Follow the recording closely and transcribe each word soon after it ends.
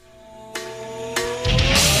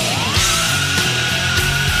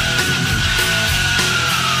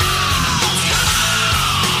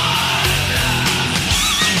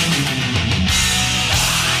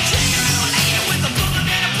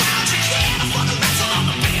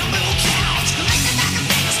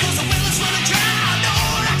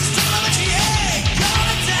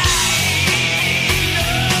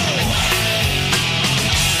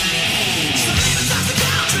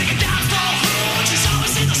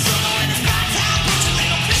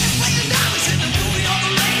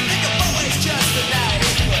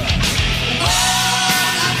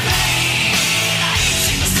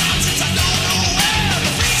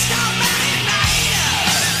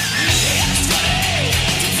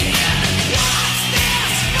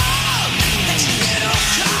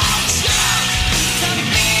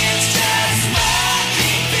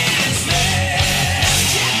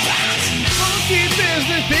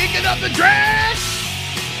the dress,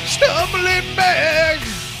 stumbling back.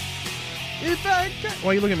 If I can... Why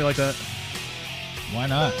are you looking at me like that? Why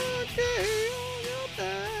not?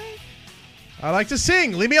 I like to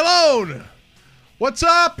sing. Leave me alone. What's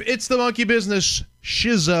up? It's the Monkey Business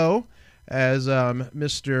Shizzo, as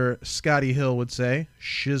Mr. Scotty Hill would say.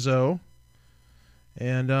 Shizzo.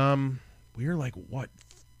 And we're like, what,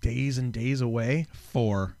 days and days away?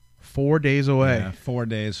 4 days away. Yeah, 4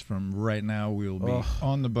 days from right now, we will be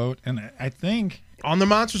on the boat. And I think... on the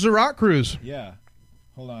Monsters of Rock cruise. Yeah.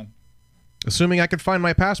 Hold on. Assuming I could find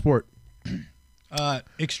my passport.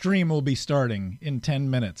 Extreme will be starting in 10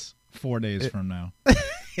 minutes, 4 days from now.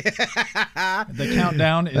 The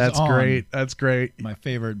countdown is That's on. great. That's great. My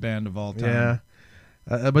favorite band of all time.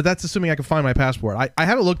 Yeah. But that's assuming I can find my passport. I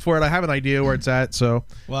haven't looked for it. I have an idea where it's at. So,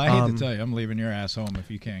 well, I hate to tell you, I'm leaving your ass home if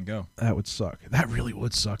you can't go. That would suck. That really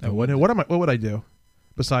would suck. Though. What would I do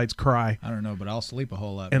besides cry? I don't know, but I'll sleep a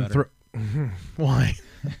whole lot better. Why?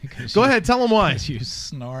 Go ahead, tell them why. You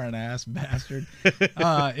snoring ass bastard.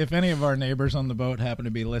 If any of our neighbors on the boat happen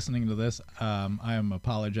to be listening to this, I am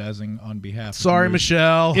apologizing on behalf Sorry, of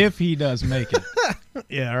Michelle. If he does make it.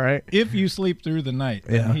 Yeah, all right. If you sleep through the night,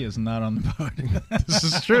 then he is not on the boat. This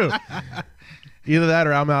is true. Either that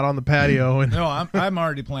or I'm out on the patio. And no, I'm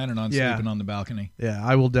already planning on sleeping on the balcony. Yeah,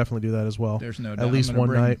 I will definitely do that as well. There's no doubt. At least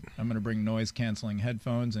one night. I'm going to bring noise-canceling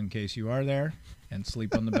headphones in case you are there and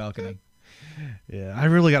sleep on the balcony. Yeah, I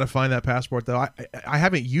really got to find that passport, though. I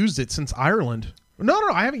haven't used it since Ireland. No,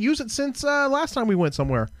 I haven't used it since last time we went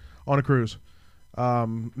somewhere on a cruise.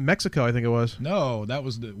 Mexico, I think it was. No, that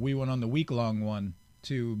was we went on the week-long one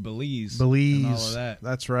to Belize. And all of that.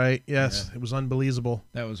 That's right. Yes, It was unbelievable.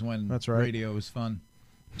 That was when radio was fun.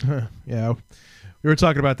 Yeah, we were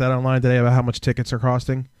talking about that online today about how much tickets are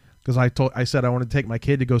costing because I said I wanted to take my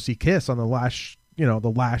kid to go see Kiss on the last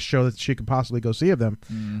show that she could possibly go see of them.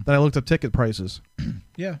 Then I looked up ticket prices.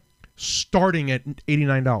 Yeah, starting at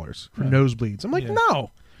 $89 for nosebleeds. I'm like, no.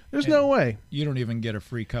 There's no way. You don't even get a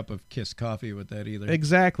free cup of Kiss coffee with that either.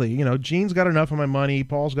 Exactly. Gene's got enough of my money.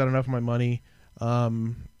 Paul's got enough of my money.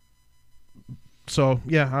 So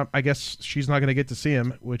yeah, I guess she's not going to get to see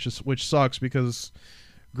him, which sucks because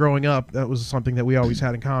growing up, that was something that we always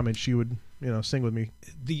had in common. She would, sing with me.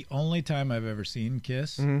 The only time I've ever seen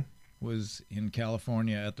Kiss was in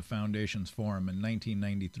California at the Foundations Forum in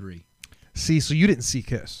 1993. See, so you didn't see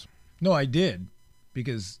Kiss. No, I did,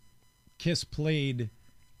 because Kiss played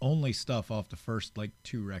only stuff off the first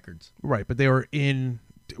 2 records. Right, but they were in.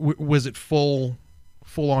 Was it full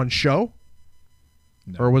on show?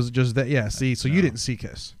 No. Or was it just that? Yeah. See, so you didn't see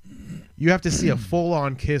Kiss. You have to see a full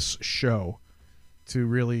on Kiss show to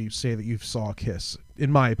really say that you saw Kiss,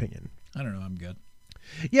 in my opinion. I don't know. I'm good.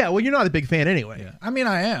 Yeah. Well, you're not a big fan anyway. Yeah. I mean,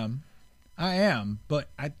 I am, but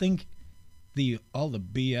I think all the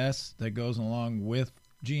BS that goes along with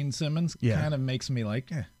Gene Simmons kind of makes me I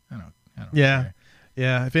don't care.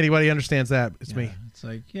 Yeah, if anybody understands that, it's me. It's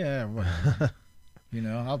whatever.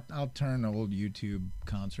 I'll turn an old YouTube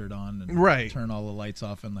concert on and turn all the lights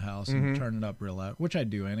off in the house and turn it up real loud, which I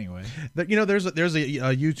do anyway. There's a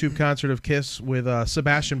YouTube concert of Kiss with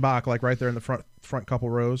Sebastian Bach, right there in the front couple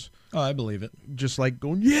rows. Oh, I believe it. Just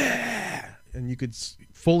going, yeah! And you could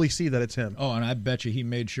fully see that it's him. Oh, and I bet you he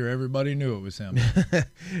made sure everybody knew it was him.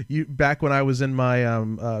 Back when I was in my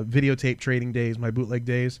videotape trading days, my bootleg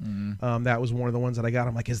days, that was one of the ones that I got.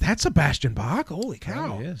 I'm like, is that Sebastian Bach? Holy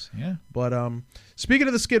cow. Oh, he is, yeah. But speaking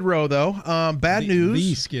of the Skid Row, though, bad news.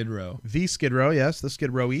 The Skid Row. The Skid Row, yes, the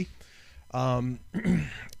Skid Row-y.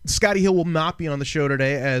 Scotty Hill will not be on the show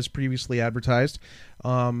today, as previously advertised.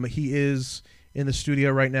 He is in the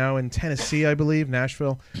studio right now in Tennessee, I believe,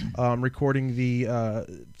 Nashville, recording the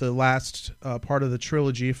last part of the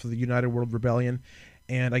trilogy for the United World Rebellion.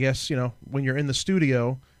 And I guess, when you're in the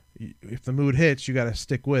studio, if the mood hits, you got to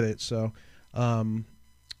stick with it. So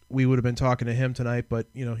we would have been talking to him tonight, but,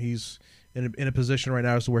 he's in a position right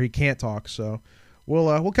now as to where he can't talk. So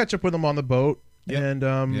we'll catch up with him on the boat. Yep. And,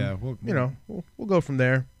 we'll go from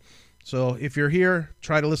there. So if you're here,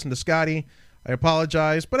 try to listen to Scotty. I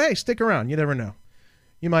apologize, but hey, stick around. You never know.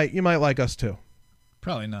 You might like us too.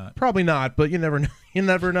 Probably not. Probably not, but you never know. You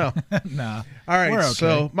never know. Nah. All right. We're okay.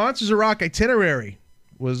 So Monsters of Rock itinerary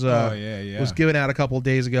was was given out a couple of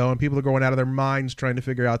days ago, and people are going out of their minds trying to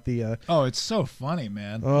figure out the. It's so funny,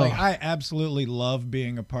 man. I absolutely love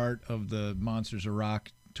being a part of the Monsters of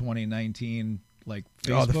Rock 2019 Facebook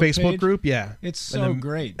the Facebook page. Group. Yeah, it's so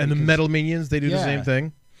great. And the Metal Minions, they do the same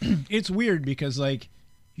thing. It's weird because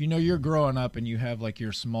you're growing up and you have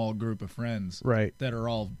your small group of friends that are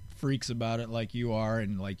all freaks about it like you are,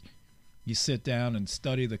 and you sit down and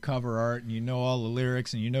study the cover art, and you know all the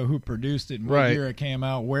lyrics, and you know who produced it, and what year it came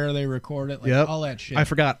out, where they recorded it, like all that shit. I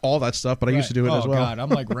forgot all that stuff, but I used to do it as well. Oh God, I'm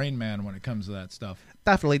like Rain Man when it comes to that stuff.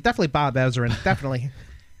 Definitely Bob Ezrin, definitely.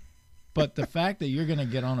 But the fact that you're going to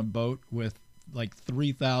get on a boat with like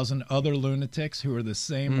 3,000 other lunatics who are the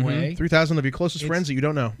same way. 3,000 of your closest friends that you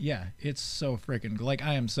don't know. Yeah, it's so freaking like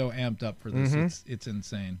I am so amped up for this. It's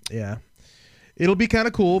insane. Yeah, it'll be kind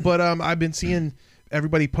of cool. But I've been seeing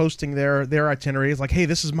everybody posting their itineraries. Like, hey,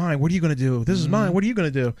 this is mine. What are you going to do? This is mine. What are you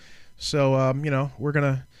going to do? So we're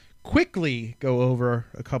gonna quickly go over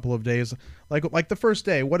a couple of days. Like the first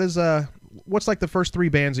day. What's like the first 3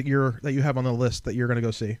 bands that you have on the list that you're going to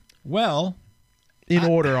go see? Well. In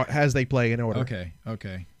order, as they play in order. Okay.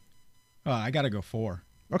 I got to go 4.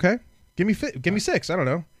 Okay. Give me 6. I don't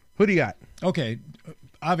know. Who do you got? Okay.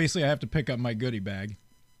 Obviously, I have to pick up my goodie bag.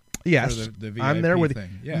 Yes. The VIP I'm there with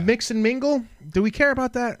thing. Yeah. Mix and mingle. Do we care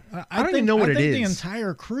about that? I don't even know what it is. I think the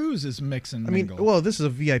entire cruise is mix and mingle. I mean, well, this is a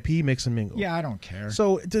VIP mix and mingle. Yeah, I don't care.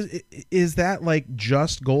 So is that like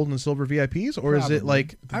just gold and silver VIPs, or is it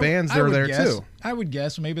like the bands that are there too? I would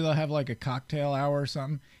guess maybe they'll have like a cocktail hour or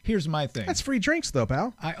something. Here's my thing. That's free drinks though,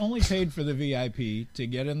 pal. I only paid for the VIP to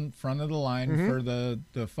get in front of the line for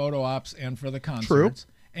the photo ops and for the concerts,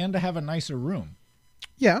 and to have a nicer room.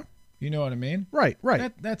 Yeah. You know what I mean? Right.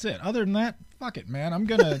 That's it. Other than that, fuck it, man. I'm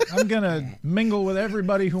gonna mingle with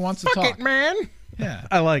everybody who wants to talk. Fuck it, man. Yeah,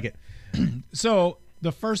 I like it. So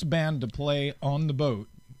the first band to play on the boat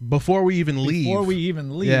before we even leave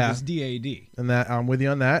is DAD. And that I'm with you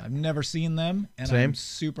on that. I've never seen them, and Same. I'm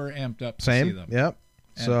super amped up to Same. see them. Yep.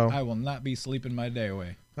 And so I will not be sleeping my day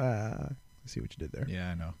away. I see what you did there. Yeah,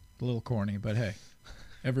 I know. A little corny, but hey,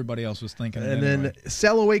 everybody else was thinking. And anyway. then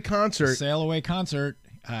sail away concert.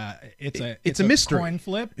 It's a mystery. Coin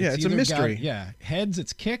flip. Yeah, it's a mystery. Heads,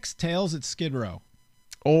 it's Kicks. Tails, it's Skid Row.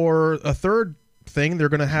 Or a third thing, they're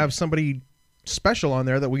going to have somebody special on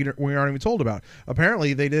there that we aren't even told about.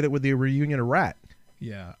 Apparently, they did it with the reunion of Rat.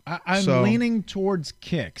 Yeah, I'm leaning towards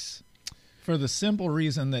Kicks for the simple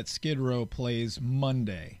reason that Skid Row plays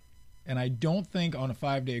Monday, and I don't think on a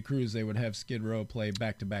 5-day cruise they would have Skid Row play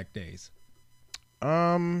back-to-back days.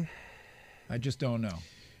 I just don't know.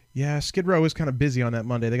 Yeah, Skid Row is kind of busy on that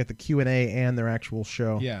Monday. They got the Q&A and their actual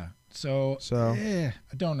show. Yeah, so I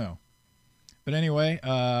don't know. But anyway,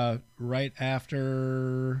 right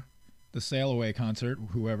after the Sail Away concert,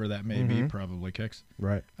 whoever that may be, probably Kicks.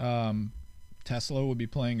 Right. Tesla will be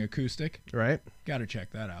playing acoustic. Right. Got to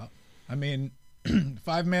check that out. I mean,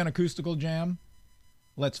 5-man acoustical jam.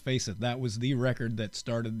 Let's face it, that was the record that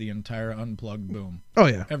started the entire Unplugged boom. Oh,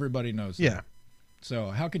 yeah. Everybody knows that. Yeah. So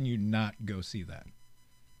how can you not go see that?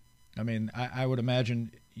 I mean, I would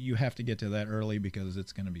imagine you have to get to that early because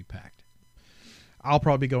it's going to be packed. I'll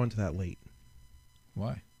probably go into that late.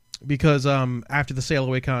 Why? Because after the Sail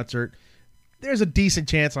Away concert, there's a decent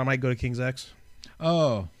chance I might go to King's X.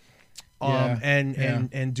 Oh.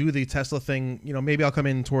 And do the Tesla thing. You know, maybe I'll come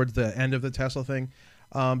in towards the end of the Tesla thing.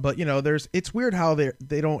 But you know, it's weird how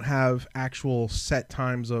they don't have actual set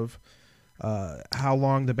times of how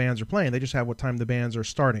long the bands are playing. They just have what time the bands are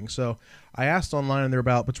starting. So I asked online, and they're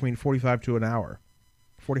about between 45 minute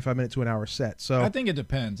to an hour set. So I think it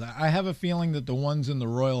depends. I have a feeling that the ones in the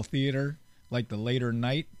Royal Theater, like the later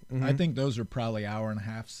night, I think those are probably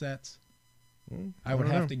hour-and-a-half sets. I would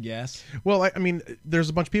have to guess. Well, I mean, there's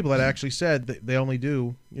a bunch of people that actually said that they only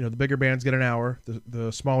do, you know, the bigger bands get an hour,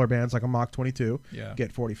 the smaller bands like a Mach 22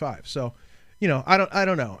 get 45. So, you know, I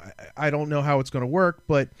don't know. I don't know how it's going to work,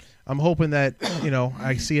 but I'm hoping that, you know,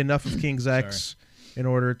 I see enough of King's X in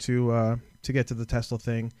order to get to the Tesla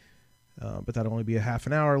thing. But that'll only be a half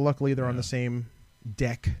an hour. Luckily, they're on the same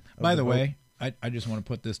deck. By the way, I just want to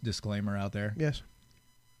put this disclaimer out there. Yes.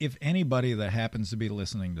 If anybody that happens to be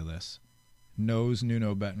listening to this knows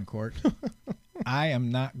Nuno Betancourt, I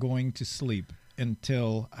am not going to sleep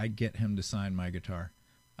until I get him to sign my guitar.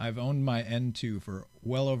 I've owned my N2 for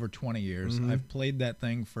well over 20 years. I've played that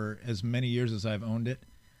thing for as many years as I've owned it.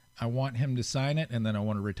 I want him to sign it, and then I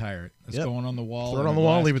want to retire it. It's going on the wall. Throw it on the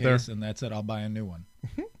wall, leave it there. And that's it. I'll buy a new one.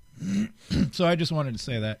 So I just wanted to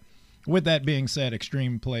say that. With that being said,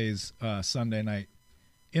 Extreme plays Sunday night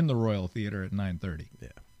in the Royal Theater at 9:30. Yeah.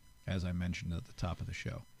 As I mentioned at the top of the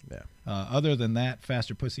show. Yeah. Other than that,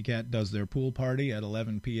 Faster Pussycat does their pool party at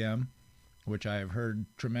 11 p.m., which I have heard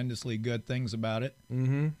tremendously good things about it.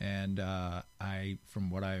 And from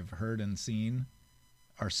what I've heard and seen,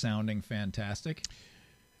 are sounding fantastic.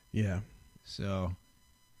 Yeah. So,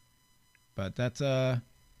 but that's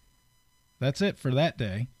it for that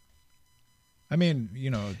day. I mean,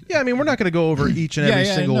 Yeah, I mean, we're not going to go over each and every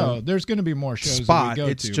single no, there's going to be more shows spot. that we go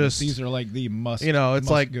It's to. just these are like the must. It's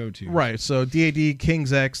like go to. Right. So DAD,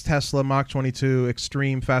 King's X, Tesla, Mach 22,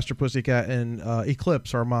 Extreme, Faster Pussycat, and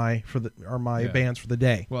Eclipse are my bands for the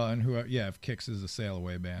day. Well, and if Kix is a sail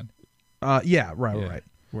away band. Right.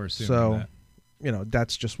 We're assuming So, that.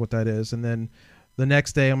 That's just what that is. And then the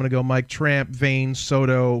next day, I'm going to go Mike Tramp, Vane,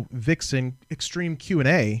 Soto, Vixen, Extreme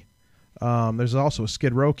Q&A. There's also a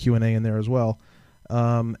Skid Row Q&A in there as well.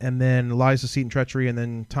 And then Liza Seat and Treachery, and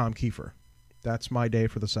then Tom Kiefer. That's my day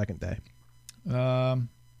for the second day.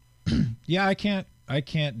 Yeah, I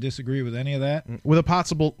can't disagree with any of that. With a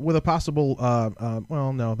possible with a possible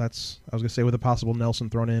Nelson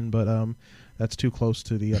thrown in, but that's too close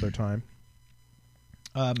to the other time.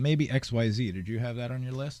 Maybe XYZ. Did you have that on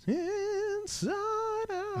your list? Inside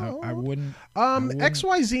Out. I wouldn't.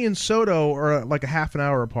 XYZ and Soto are like a half an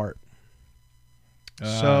hour apart.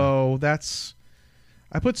 So that's,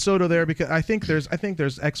 I put Soto there because I think there's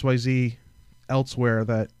XYZ elsewhere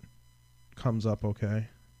that comes up okay.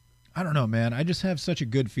 I don't know, man. I just have such a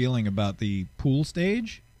good feeling about the pool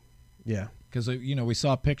stage. Yeah. Because, we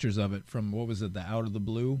saw pictures of it from, what was it, the Out of the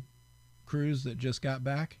Blue cruise that just got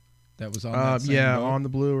back? That was on that same boat? On the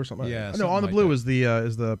Blue or something. Yeah, no, On the Blue is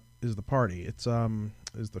the party. It's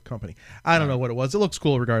is the company. I don't know what it was. It looks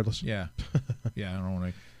cool regardless. Yeah. Yeah, I don't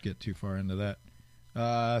want to get too far into that.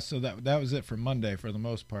 So that was it for Monday for the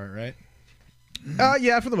most part, right?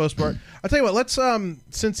 Yeah, for the most part. I'll tell you what, let's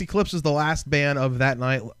since Eclipse is the last band of that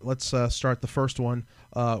night, let's start the first one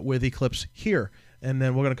with Eclipse here. And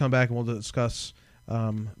then we're going to come back and we'll discuss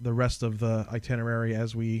the rest of the itinerary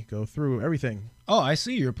as we go through everything. Oh, I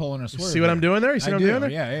see you're pulling a swerve. See what I'm doing there? You see what I'm doing there?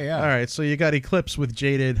 Yeah. All right, so you got Eclipse with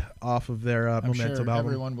Jaded off of their I'm Momentum sure album.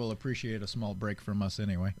 everyone will appreciate a small break from us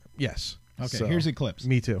anyway. Yes. Okay, So, here's Eclipse.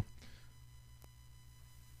 Me too.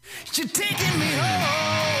 You're taking me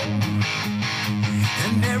home,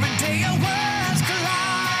 and every day our worlds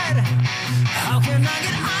collide. How can I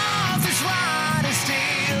get off this ride and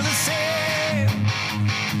still the same?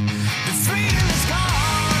 The thrill is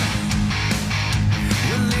gone.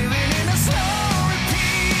 We're living in a slow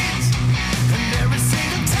repeat, and every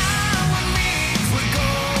single time we meet, we're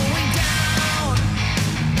going down.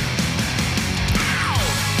 Ow!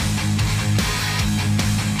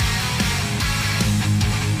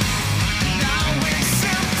 Now we're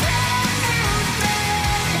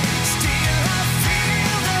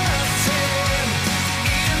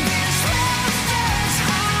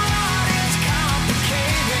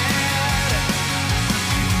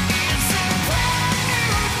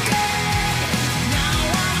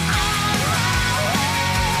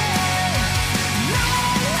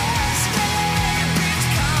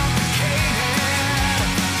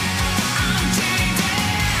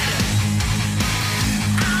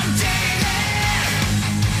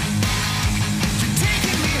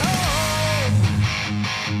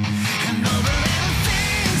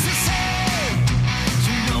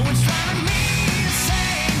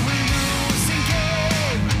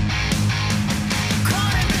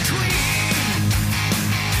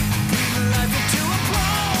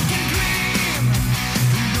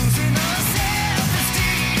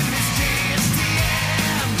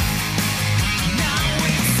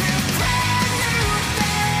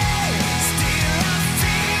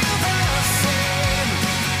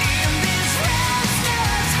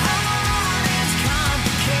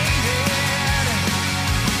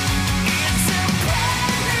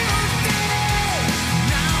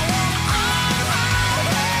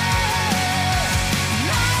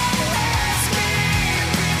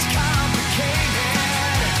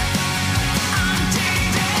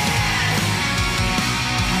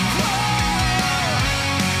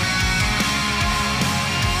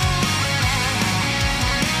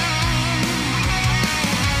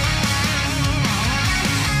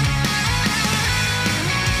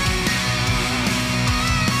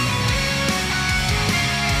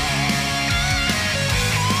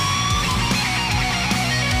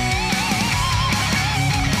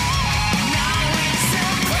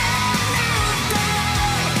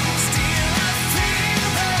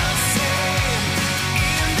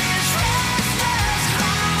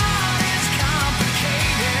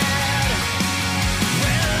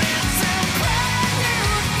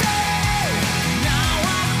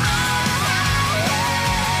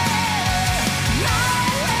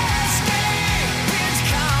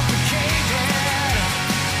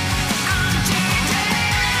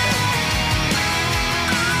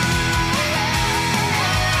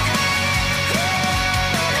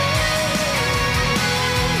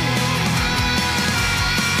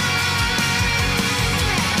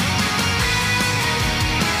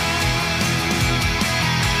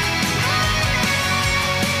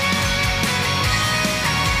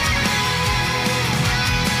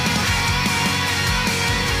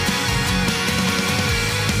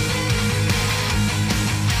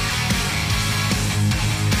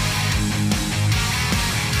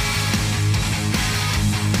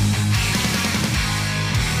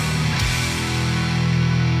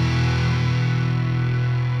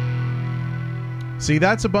See,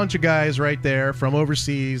 that's a bunch of guys right there from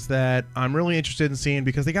overseas that I'm really interested in seeing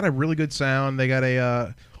because they got a really good sound. They got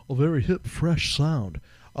a very hip, fresh sound.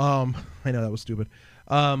 I know that was stupid,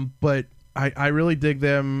 but I really dig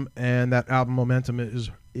them, and that album Momentum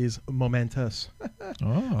is momentous.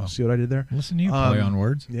 Oh, see what I did there? Listen to you play on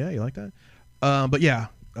words. Yeah, you like that? But yeah,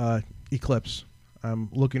 Eclipse. I'm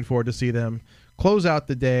looking forward to see them close out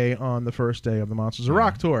the day on the first day of the Monsters of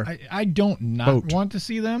Rock tour. I don't not want to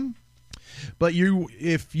see them. But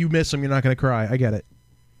if you miss them, you're not going to cry. I get it.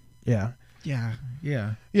 Yeah.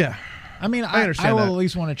 Yeah. I mean, I understand I will that. at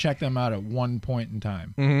least want to check them out at one point in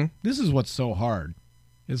time. Mm-hmm. This is what's so hard.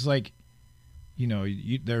 It's like,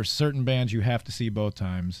 there's certain bands you have to see both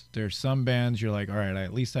times. There's some bands you're like, all right, I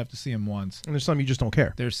at least have to see them once. And there's some you just don't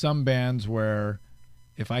care. There's some bands where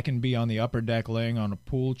if I can be on the upper deck laying on a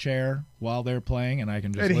pool chair while they're playing and I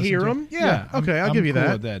can just And listen hear to them? Yeah. Okay, I'll give you cool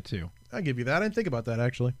that. with that too. I'll give you that. I didn't think about that,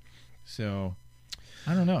 actually. So,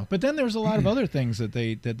 I don't know. But then there's a lot of other things that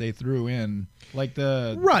they threw in, like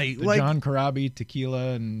the John Corabi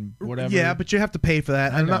tequila and whatever. Yeah, but you have to pay for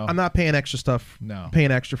that. I'm not paying extra stuff. No.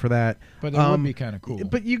 Paying extra for that. But it would be kind of cool.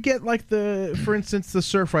 But you get like for instance, the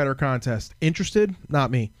Surfrider contest. Interested? Not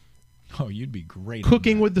me. Oh, you'd be great.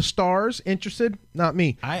 Cooking with the Stars. Interested? Not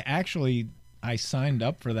me. I signed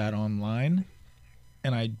up for that online,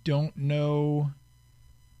 and I don't know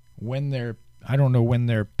when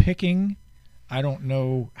they're picking. I don't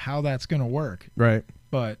know how that's going to work. Right.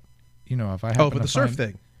 But if I happen for the surf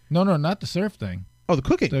thing. No, not the surf thing. Oh, the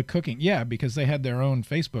cooking. The cooking, yeah, because they had their own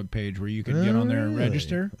Facebook page where you could get on there and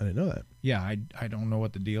register. I didn't know that. Yeah, I don't know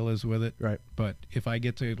what the deal is with it. Right. But if I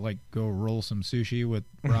get to go roll some sushi with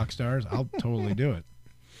rock stars, I'll totally do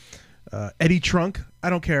it. Eddie Trunk, I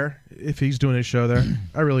don't care if he's doing his show there.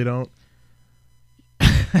 I really don't.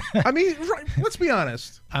 I mean, let's be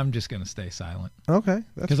honest. I'm just going to stay silent. Okay,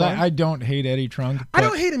 that's because fine. I don't hate Eddie Trunk. I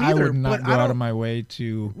don't hate him either. I would not but go out of my way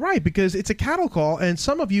to. Right, because it's a cattle call, and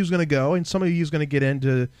some of you's going to go, and some of you's going to get in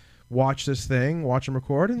to watch this thing, watch him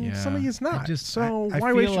record, and some of you's not.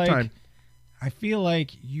 Why waste your time? I feel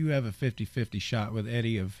like you have a 50-50 shot with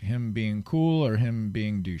Eddie of him being cool or him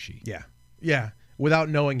being douchey. Yeah. Without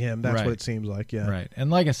knowing him, that's what it seems like. Yeah. Right. And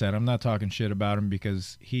like I said, I'm not talking shit about him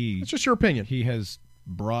because it's just your opinion. He has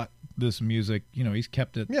brought this music, he's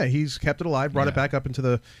kept it. Yeah, he's kept it alive, brought it back up into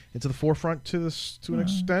the forefront to an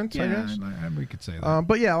extent, I guess. We could say that.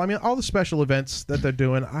 But yeah, I mean, all the special events that they're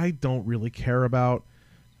doing, I don't really care about.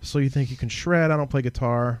 So you think you can shred? I don't play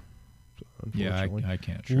guitar. Yeah, I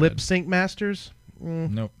can't shred. Lip sync masters?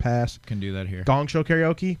 Nope. Pass. Can do that here. Gong show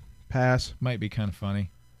karaoke? Pass. Might be kind of funny.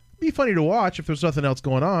 Be funny to watch if there's nothing else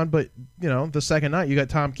going on, but the second night you got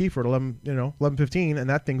Tom Kiefer at 11:15, and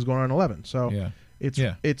that thing's going on 11. So it's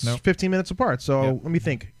 15 minutes apart. So let me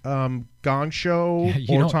think. Gong show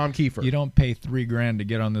or Tom Kiefer. You don't pay $3,000 to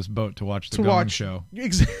get on this boat to watch the Gong show.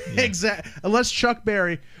 Exactly. Unless Chuck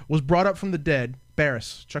Berry was brought up from the dead.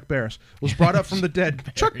 Chuck Barris was brought up from the dead.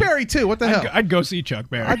 Chuck Berry too. What the hell? I'd go see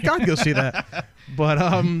Chuck Berry. I'd go see that. But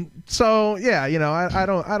so yeah,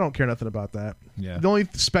 I don't care nothing about that. Yeah. The only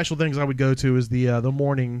special things I would go to is the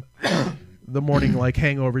morning like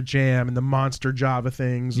hangover jam and the monster Java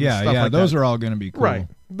things. And stuff like those that. are all going to be cool. Right.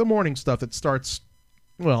 The morning stuff that starts.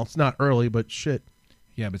 Well, it's not early, but shit.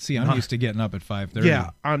 Yeah, but see, I'm used to getting up at 5:30.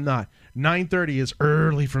 Yeah, I'm not. 9:30 is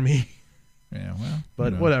early for me. Yeah, well,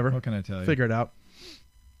 but whatever. What can I tell you? Figure it out.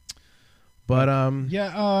 But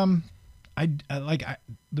I like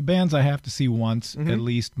the bands I have to see once at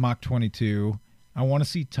least. Mach 22. I want to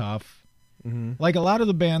see Tough. Like a lot of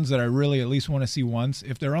the bands that I really at least want to see once.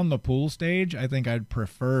 If they're on the pool stage, I think I'd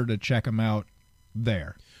prefer to check them out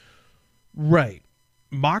there. Right,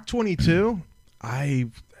 Mach 22.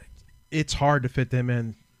 It's hard to fit them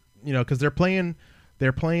in, because they're playing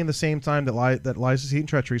the same time that Lies Deceit and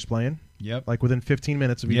Treachery is playing. Yep. Like within 15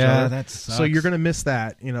 minutes of each other. Yeah, that sucks. So you're going to miss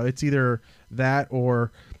that. It's either that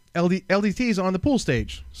or LDT's on the pool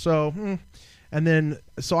stage. So, and then,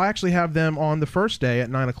 I actually have them on the first day at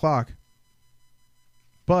 9 o'clock.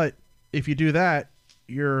 But if you do that,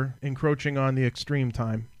 you're encroaching on the extreme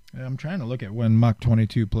time. I'm trying to look at when Mach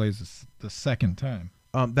 22 plays the second time.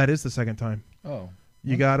 That is the second time. Oh.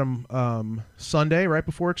 You got them Sunday right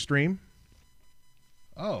before Extreme.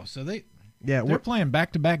 Oh, so they're playing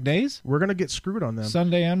back-to-back days? We're going to get screwed on them.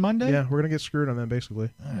 Sunday and Monday? Yeah, we're going to get screwed on them, basically.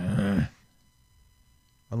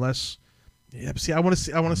 Unless... Yeah, see, I want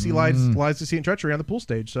to see Lies, Deceit, and Treachery on the pool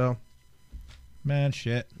stage, so... Man,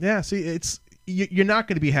 shit. Yeah, see, it's... You're not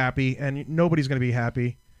going to be happy, and nobody's going to be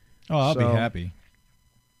happy. Oh, I'll be happy.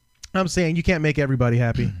 I'm saying you can't make everybody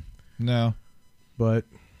happy. No. But...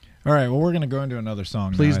 All right, well, we're going to go into another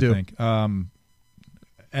song Please now, do. I think.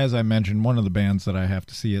 as I mentioned, one of the bands that I have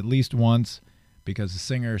to see at least once because the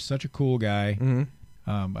singer is such a cool guy.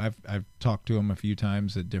 Mm-hmm. I've talked to him a few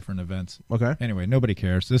times at different events. Okay. Anyway, nobody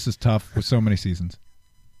cares. This is tough with so many seasons.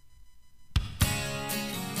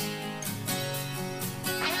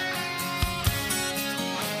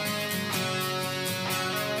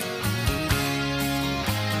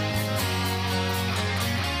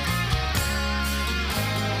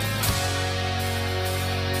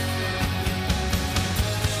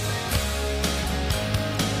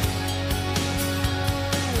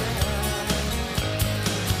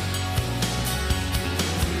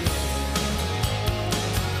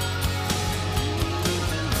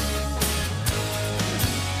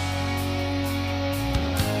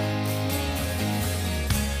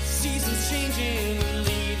 Seasons changing,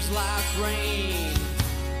 leaves like rain.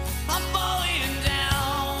 I'm falling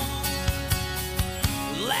down.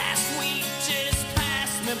 Last week just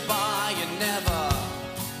passed me by and never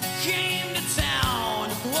came to town.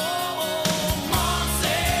 Whoa, Mom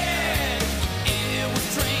said it was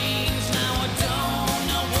strange. Now I don't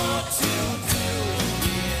know what to do.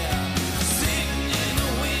 Yeah, sitting in the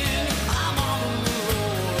wind, I'm on the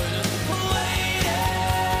road waiting.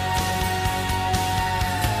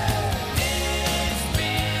 It's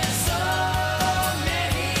been so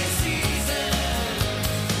many seasons.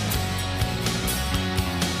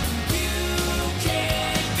 You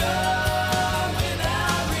can't go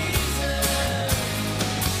without reason.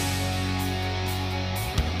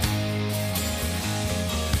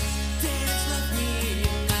 Dad's left me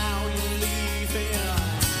and now you're leaving.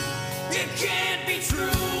 It can't be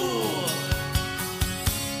true.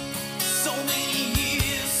 So many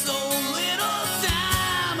years, so little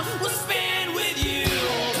time was spent with you.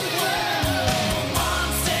 Mom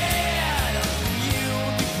said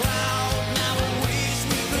you'd be proud. Now I wish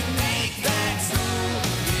we could make that true.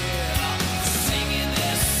 Yeah, singing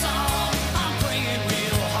this song, I'm praying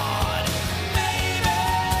real hard. Maybe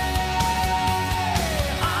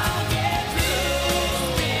I'll get through.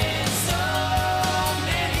 It's been so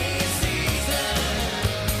many seasons.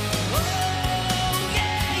 Oh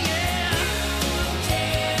yeah, yeah. You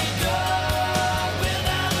can't go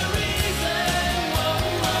without a reason.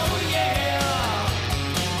 Whoa, yeah.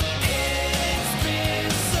 It's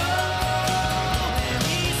been so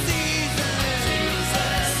many seasons.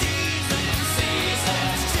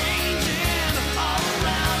 Seasons changing all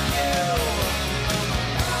around you.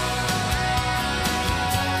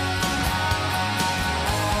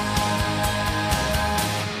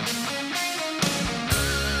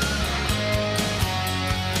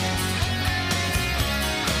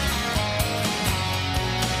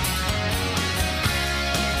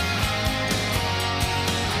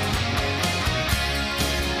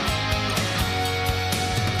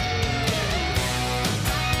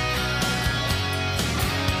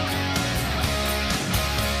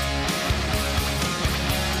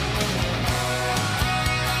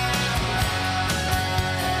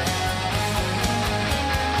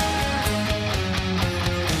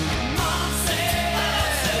 Mom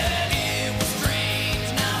said it was strange.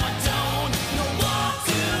 Now I don't know what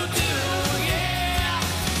to do. Yeah,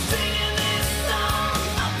 singing this song,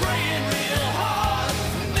 I'm praying real hard.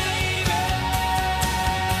 Maybe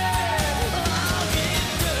I'll get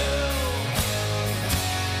through.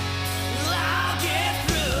 I'll get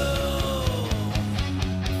through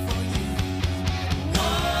for you.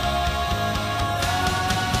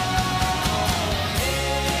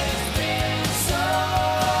 It's been so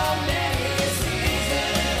many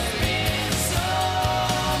seasons. Been so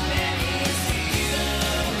many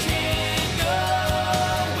seasons. Can't go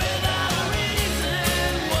without a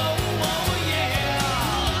reason. Whoa, yeah.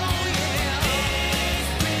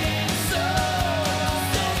 It's been so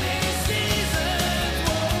many seasons.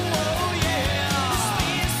 Whoa, yeah. It's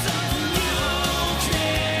been so you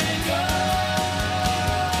can't go.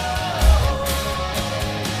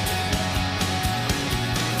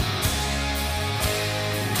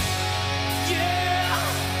 Yeah.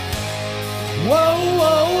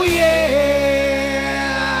 Whoa, yeah!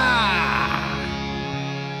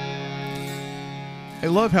 I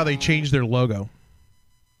love how they changed their logo.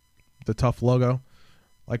 The tough logo.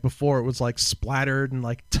 Like before it was like splattered and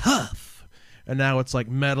like tough. And now it's like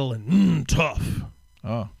metal and tough.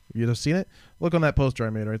 Oh, You just seen it? Look on that poster I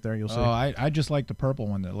made right there and you'll see. I just like the purple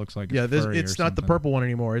one that looks like it's yeah, furry it's or not the something. purple one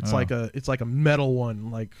anymore. It's Oh. like a metal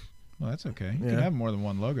one. Like, Well, that's okay. You Yeah. can have more than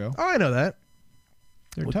one logo. oh, I know that.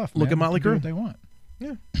 They're Look- tough. look man. at Motley They can do Crue. what they want.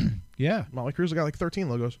 Yeah. Yeah. Motley Crue's got like 13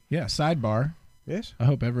 logos. Yeah. Sidebar. Yes. I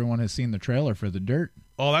hope everyone has seen the trailer for The Dirt.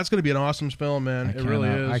 Oh, that's going to be an awesome film, man. It really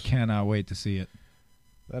is. I cannot wait to see it.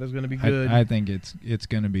 That is going to be good. I think it's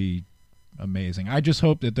going to be amazing. I just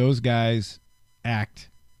hope that those guys act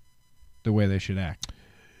the way they should act.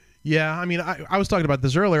 Yeah, I mean, I was talking about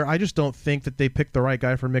this earlier. I just don't think that they picked the right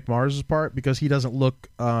guy for Mick Mars' part because he doesn't look,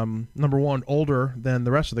 number one, older than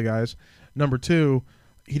the rest of the guys. Number two,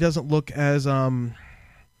 he doesn't look as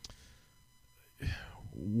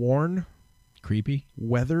worn, creepy,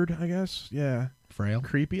 weathered, I guess. Yeah, frail,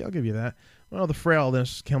 creepy. I'll give you that. Well, the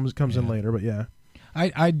frailness comes in later, but yeah.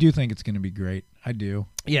 I do think it's going to be great. I do.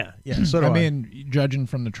 Yeah. So do I. mean, judging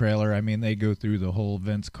from the trailer, I mean, they go through the whole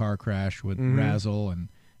Vince car crash with Razzle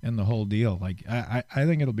and the whole deal. Like, I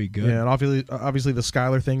think it'll be good. Yeah, and obviously the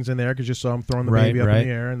Skylar thing's in there because you saw him throwing the baby up in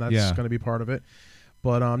the air, and that's going to be part of it.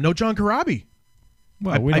 But no John Corabi.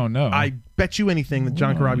 Well, we don't know. I bet you anything that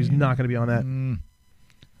John Corabi's not going to be on that.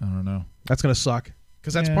 I don't know. That's going to suck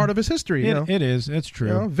because that's part of his history. It is. It's true.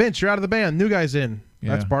 You know, Vince, you're out of the band. New guy's in.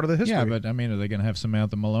 Yeah. That's part of the history. Yeah, but I mean, are they going to have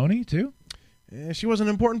Samantha Maloney too? She was an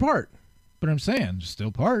important part. But I'm saying,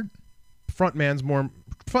 still part.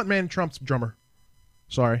 Frontman trumps drummer.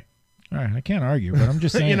 Sorry. All right, I can't argue, but I'm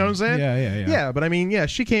just saying. You know what I'm saying? Yeah. Yeah, but I mean,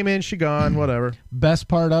 she came in, she gone, whatever. Best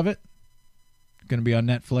part of it, going to be on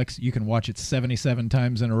Netflix. You can watch it 77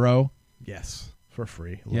 times in a row. Yes, for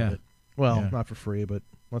free. Love it. Well, not for free, but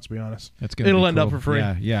let's be honest. It'll end up for free.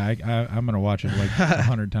 Yeah. I'm going to watch it like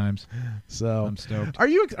 100 times. So I'm stoked. Are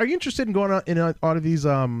you interested in going on out of these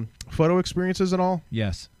photo experiences at all?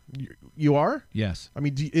 Yes. You are? Yes. I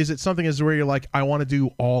mean, is it something as where you're like, I want to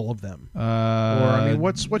do all of them? Or I mean,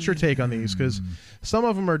 what's your take on these? Because some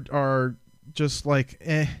of them are just like,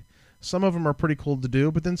 Some of them are pretty cool to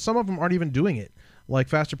do, but then some of them aren't even doing it. Like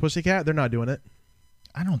Faster Pussycat, they're not doing it.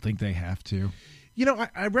 I don't think they have to. You know,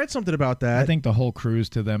 I read something about that. I think the whole cruise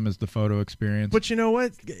to them is the photo experience. But you know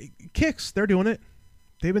what? Kicks, they're doing it.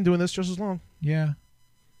 They've been doing this just as long. Yeah.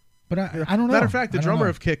 But I don't know. Matter of fact, the drummer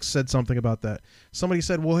of Kicks said something about that. Somebody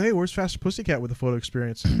said, well, hey, where's Faster Pussycat with the photo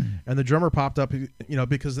experience? And the drummer popped up,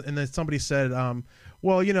 because, and then somebody said,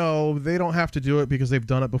 well, they don't have to do it because they've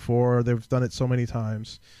done it before. They've done it so many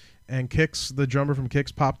times. And Kicks, the drummer from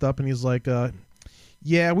Kicks, popped up and he's like,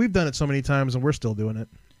 yeah, we've done it so many times and we're still doing it.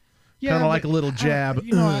 Yeah, kind of like a little jab.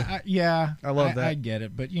 I love that. I get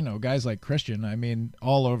it. But, guys like Christian, I mean,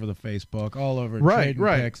 all over the Facebook, all over trading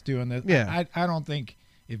pics, doing this. Yeah. I don't think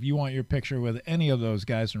if you want your picture with any of those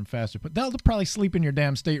guys from Faster, but they'll probably sleep in your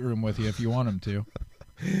damn stateroom with you if you want them to.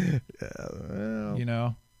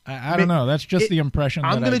 I don't know. That's just the impression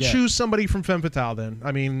I'm going to choose somebody from Femme Fatale then.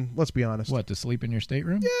 I mean, let's be honest. What, to sleep in your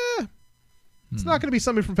stateroom? Yeah. It's not going to be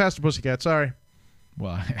somebody from Faster Pussycat. Sorry.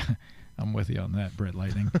 Well, I'm with you on that, Britt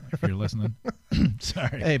Lightning, if you're listening.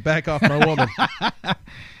 Sorry. Hey, back off my woman.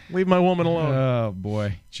 Leave my woman alone. Oh,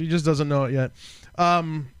 boy. She just doesn't know it yet.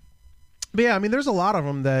 But yeah, I mean, there's a lot of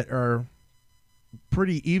them that are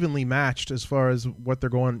pretty evenly matched as far as what they're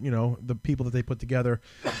going, the people that they put together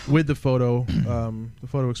with the photo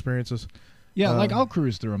experiences. Yeah, I'll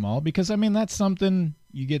cruise through them all because, I mean, that's something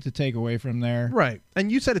you get to take away from there. Right. And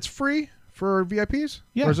you said it's free for VIPs?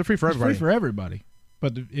 Yeah. Or is it free for everybody? It's free for everybody.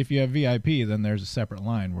 But if you have VIP, then there's a separate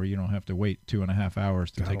line where you don't have to wait 2.5 hours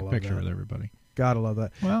to take a picture with everybody. Gotta love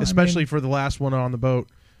that. Well, especially for the last one on the boat.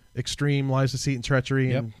 Extreme, Lies, Deceit, and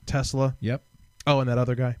Treachery, and Tesla. Yep. Oh, and that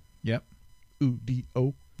other guy. Yep.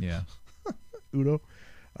 Udo. Yeah. Udo.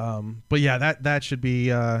 But yeah, that should be.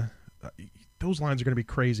 Those lines are going to be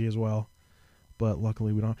crazy as well. But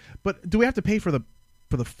luckily we don't. But do we have to pay for the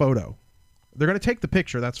photo? They're going to take the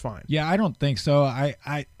picture. That's fine. Yeah, I don't think so.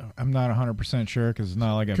 I'm not 100% sure because it's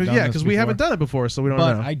not like I've done this because we haven't done it before, so we don't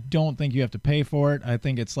know. But I don't think you have to pay for it. I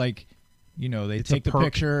think it's like. They take the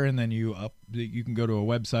picture and then you can go to a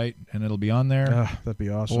website and it'll be on there. That'd be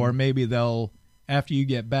awesome. Or maybe after you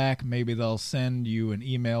get back, maybe they'll send you an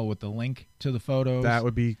email with the link to the photos. That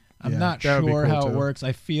would be. I'm not sure how it works.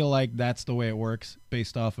 I feel like that's the way it works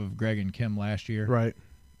based off of Greg and Kim last year. Right.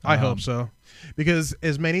 I hope so. Because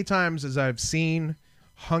as many times as I've seen,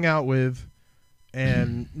 hung out with,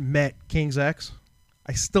 and met King's X,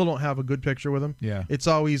 I still don't have a good picture with him. Yeah. It's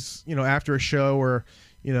always, after a show or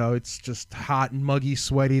it's just hot and muggy,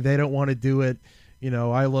 sweaty. They don't want to do it.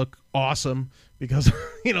 I look awesome because,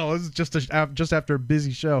 it's just after a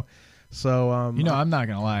busy show. So, I'm not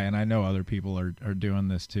going to lie, and I know other people are doing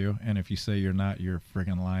this too. And if you say you're not, you're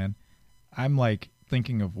freaking lying. I'm like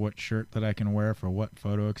thinking of what shirt that I can wear for what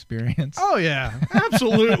photo experience. Oh, yeah,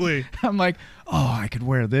 absolutely. I'm like, I could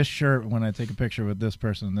wear this shirt when I take a picture with this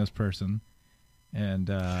person and this person. And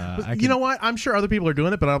you know what? I'm sure other people are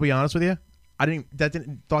doing it, but I'll be honest with you.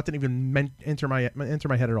 Thought didn't even enter my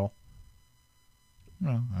head at all.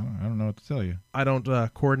 Well, I don't know what to tell you. I don't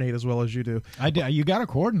coordinate as well as you do. You got to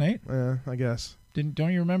coordinate. I guess.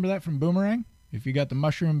 Don't you remember that from Boomerang? If you got the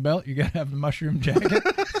mushroom belt, you got to have the mushroom jacket.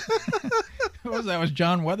 What was that? Was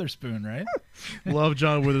John Witherspoon, right? Love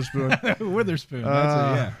John Witherspoon. Witherspoon.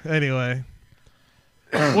 That's it, yeah. Anyway.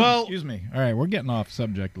 Well, Excuse me. All right, we're getting off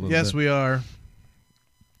subject a little bit. yes, we are.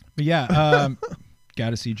 But yeah, got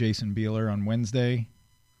to see Jason Bieler on Wednesday.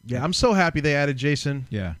 Yeah, I'm so happy they added Jason.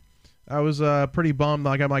 Yeah. I was pretty bummed.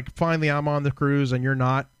 Like, I'm like, finally, I'm on the cruise, and you're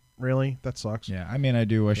not. Really? That sucks. Yeah, I mean, I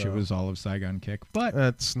do wish it was all of Saigon Kick, but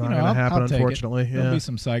That's not you know, going to happen, I'll take it. unfortunately. There'll Yeah. be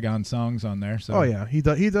some Saigon songs on there. So. Oh yeah, he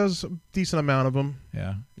does a decent amount of them.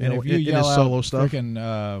 Yeah. In- And if you in yell his out solo stuff.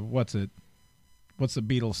 frickin', what's it? What's the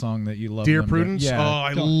Beatles song that you love? Dear them to- Prudence. Yeah. Oh,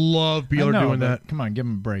 I don't- love Beeler I know, doing but that. Come on, give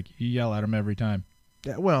him a break. You yell at him every time.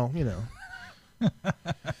 Yeah, well, you know,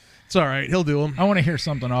 it's all right. He'll do them. I want to hear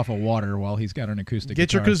something off of Water while he's got an acoustic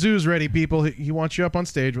Get your guitar. kazoos ready, people. He wants you up on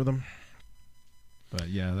stage with him. But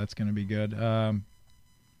yeah, that's going to be good.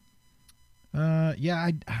 Yeah,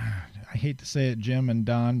 I hate to say it, Jim and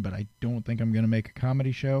Don, but I don't think I'm going to make a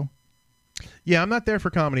comedy show. Yeah, I'm not there for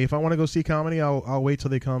comedy. If I want to go see comedy, I'll wait till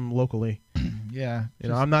they come locally. Yeah, You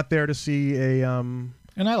know, I'm not there to see a and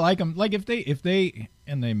I like them. Like if they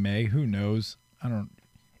and they may, who knows? I don't.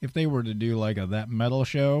 If they were to do like a that metal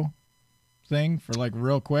show thing for like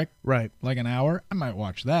real quick, right. like an hour, I might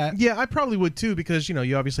watch that. Yeah, I probably would too because you know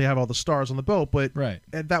you obviously have all the stars on the boat, but Right.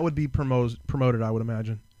 that would be promoted. I would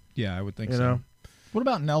imagine. Yeah, I would think You so. know? What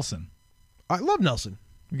about Nelson? I love Nelson.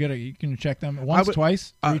 You can check them once, would-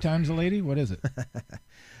 twice, 3 times a lady. What is it?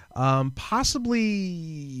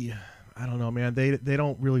 Possibly, I don't know, man. They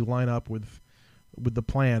don't really line up with the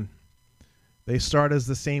plan. They start as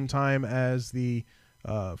the same time as the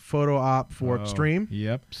photo op for Oh, Extreme,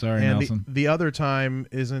 Yep. Sorry, and Nelson. the other time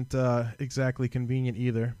isn't exactly convenient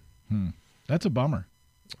either. That's a bummer.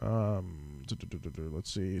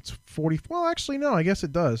 Let's see, it's 40. Well, actually, no. I guess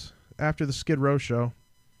it does after the Skid Row show.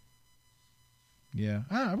 Yeah.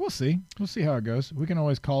 We'll see. We'll see how it goes. We can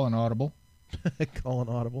always call an audible. Call an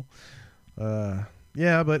audible.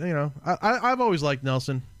 Yeah, but you know, I've always liked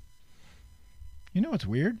Nelson. You know what's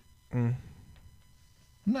weird? Mm.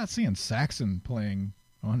 I'm not seeing Saxon playing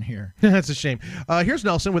on here. That's a shame. Here's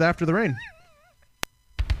Nelson with After the Rain.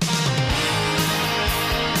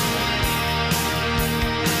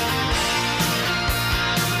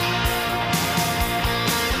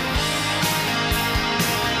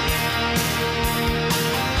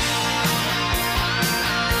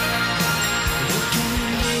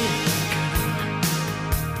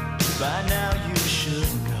 By now you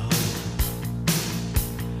should know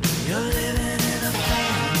you're living in a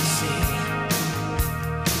fantasy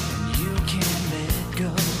and you can't let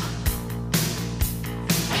go.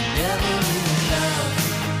 I never really loved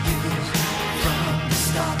you from the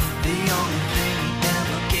start. The only thing he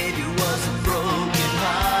ever gave you was a broken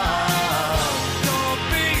heart. Don't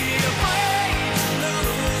be afraid to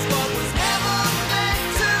lose what was never meant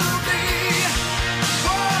to be.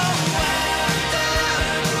 After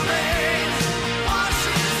the rain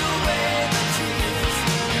washes away the tears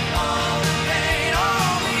and all the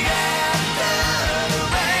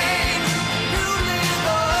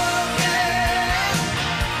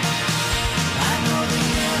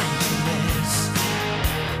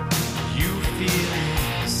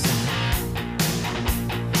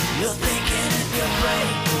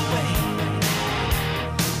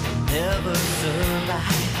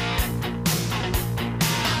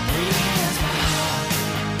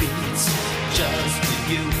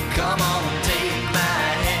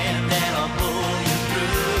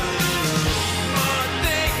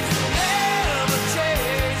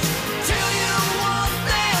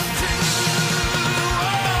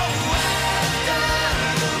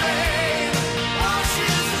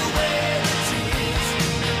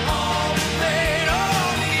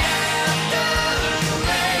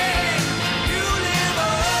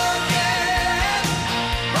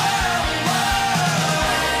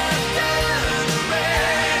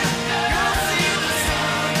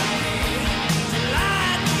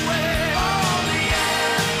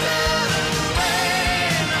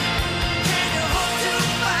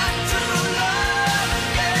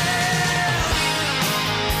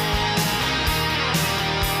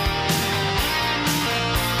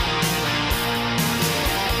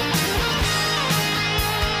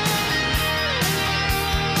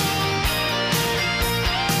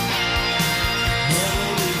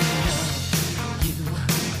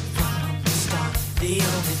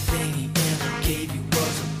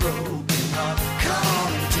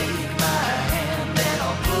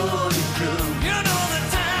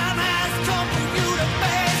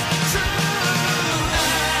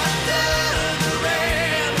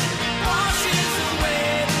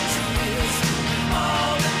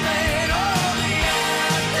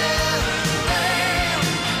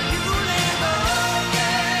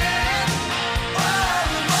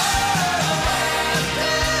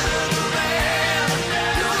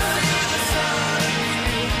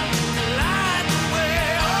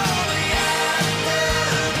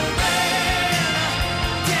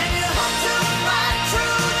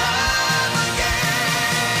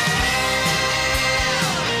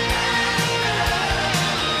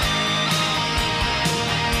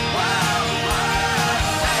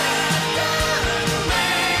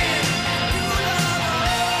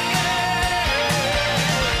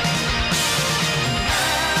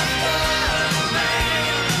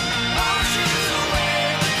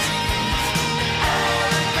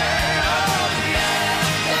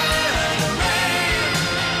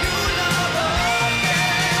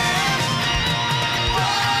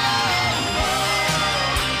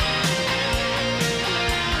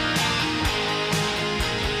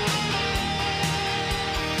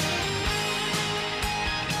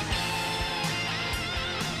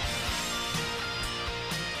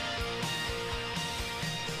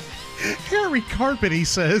Hairy carpet, he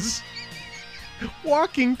says.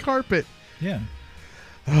 Walking carpet. Yeah.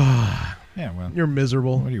 Yeah, well. You're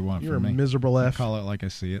miserable. What do you want You're from me? a miserable I'll F. call it like I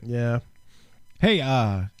see it. Yeah. Hey,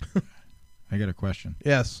 I got a question.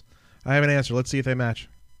 Yes. I have an answer. Let's see if they match.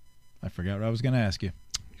 I forgot what I was going to ask you.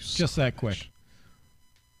 Just that quick.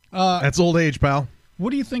 That's old age, pal. What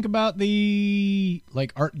do you think about the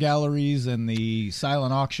art galleries and the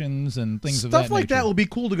silent auctions and things of that nature? Stuff like that will be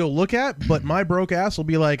cool to go look at, but my broke ass will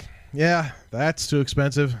be like, yeah, that's too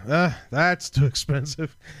expensive. That's too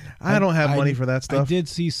expensive. I don't have money for that stuff. I did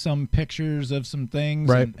see some pictures of some things,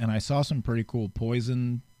 right. and I saw some pretty cool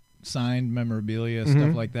Poison signed memorabilia,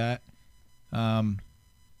 stuff like that.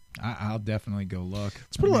 I'll definitely go look.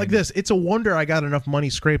 Let's put it like this. It's a wonder I got enough money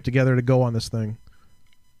scraped together to go on this thing.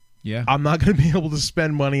 Yeah. I'm not going to be able to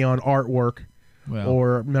spend money on artwork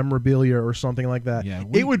or memorabilia or something like that. Yeah,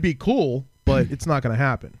 it would be cool, but it's not going to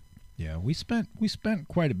happen. Yeah, we spent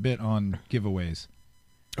quite a bit on giveaways.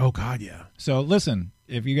 Oh, God, yeah. So, listen,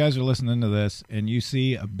 if you guys are listening to this and you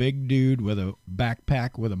see a big dude with a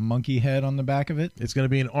backpack with a monkey head on the back of it. It's going to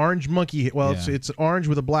be an orange monkey head. Well, Yeah. it's orange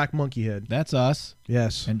with a black monkey head. That's us.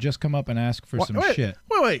 Yes. And just come up and ask for some shit.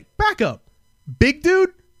 Wait. Back up. Big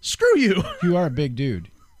dude? Screw you. You are a big dude.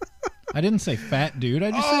 I didn't say fat dude.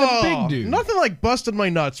 I just said a big dude. Nothing like busting my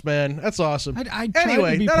nuts, man. That's awesome. I tried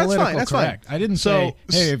anyway, to be that's political fine. That's correct. fine. I didn't say,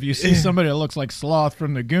 hey, if you see somebody that looks like Sloth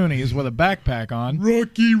from the Goonies with a backpack on,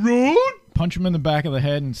 Rocky Road, punch him in the back of the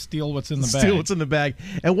head and steal what's in the bag. Steal what's in the bag.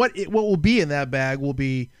 And what will be in that bag will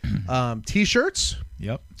be T-shirts.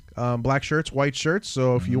 Yep. Black shirts, white shirts.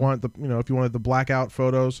 So if you want if you wanted the blackout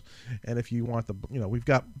photos, and if you want we've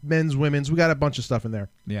got men's, women's, we got a bunch of stuff in there.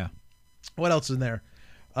 Yeah. What else is in there?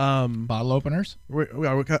 Bottle openers.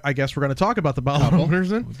 I guess we're going to talk about the bottle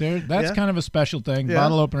openers then. That's kind of a special thing. Yeah.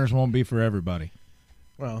 Bottle openers won't be for everybody.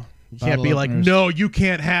 Well, you Bottle can't be like, openers. no, you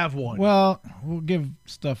can't have one. Well, we'll give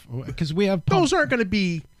stuff because we have those aren't going to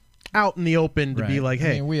be out in the open to be like,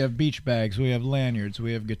 hey. I mean, we have beach bags, we have lanyards,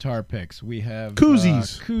 we have guitar picks, we have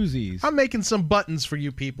koozies. Koozies. I'm making some buttons for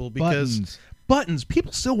you people because buttons.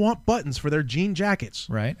 People still want buttons for their jean jackets.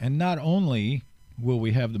 Right. And not only will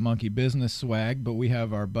we have the Monkey Business swag, but we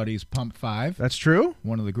have our buddies Pump 5. That's true.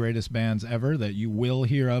 One of the greatest bands ever that you will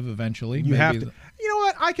hear of eventually. You have to. You know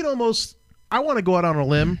what? I want to go out on a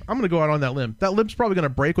limb. I'm going to go out on that limb. That limb's probably going to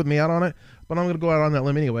break with me out on it, but I'm going to go out on that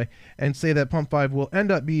limb anyway and say that Pump 5 will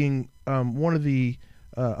end up being one of the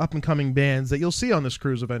up-and-coming bands that you'll see on this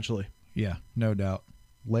cruise eventually. Yeah, no doubt.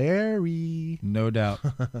 Larry. No doubt.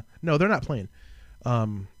 No, they're not playing. I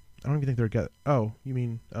don't even think they're good. Oh, you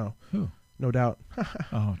mean, Who? No doubt.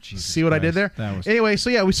 Oh, Jesus. See what Christ. I did there? That was anyway, so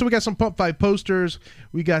yeah, we got some Pump 5 posters.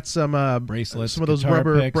 We got some bracelets, some of those guitar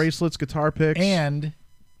rubber picks, bracelets, guitar picks, and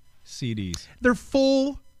CDs. They're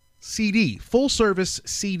full CD, full service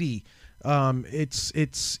CD.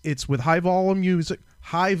 It's with high volume music.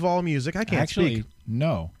 I can't speak.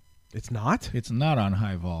 No, it's not. It's not on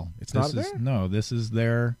high vol. It's not there. No, this is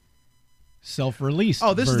their self-released.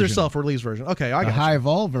 Oh, this version. is their self-released version. Okay, I got the high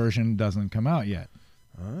vol version doesn't come out yet.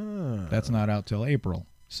 That's not out till April.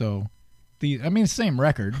 So, same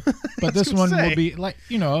record, but this one will be like,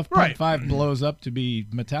 if Pump 5 blows up to be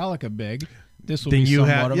Metallica big, this will be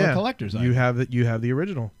somewhat of a collector's item. You have the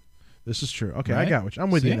original. This is true. Okay, right? I got you.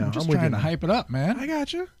 I'm with you now. I'm just trying to hype it up, man. I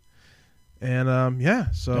got you. And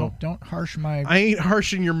so don't harsh my. I ain't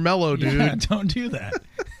harshing your mellow, dude. Yeah, don't do that.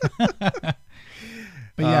 But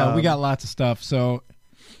yeah, we got lots of stuff. So,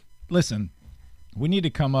 listen, we need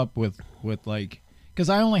to come up with because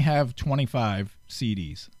I only have 25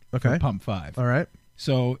 CDs for Pump 5. All right.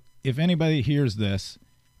 So if anybody hears this,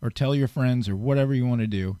 or tell your friends, or whatever you want to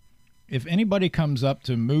do, if anybody comes up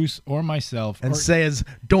to Moose or myself and says,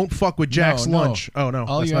 "Don't fuck with Jack's lunch," oh no,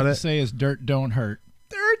 all you have to say is "Dirt don't hurt."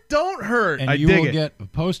 Dirt don't hurt, and you will get a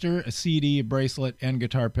poster, a CD, a bracelet, and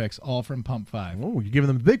guitar picks, all from Pump 5. Oh, you're giving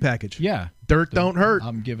them the big package. Yeah, Dirt don't hurt.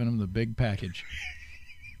 I'm giving them the big package.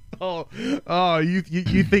 Oh, you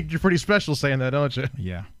think you're pretty special saying that, don't you?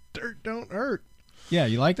 Yeah. Dirt don't hurt. Yeah,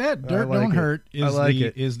 you like that? Dirt don't hurt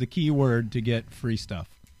is the key word to get free stuff.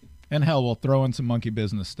 And hell, we'll throw in some Monkey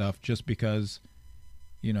Business stuff just because,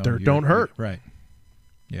 Dirt don't hurt. Right.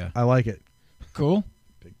 Yeah. I like it. Cool.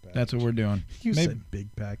 Big package. That's what we're doing. You said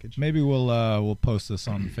big package. Maybe we'll post this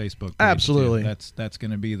on Facebook page Absolutely. too. That's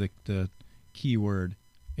going to be the keyword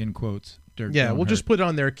in quotes. Dirt yeah, don't we'll hurt. just put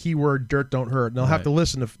on there keyword "dirt don't hurt," and they'll have to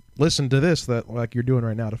listen to this like you're doing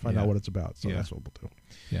right now to find out what it's about. So that's what we'll do.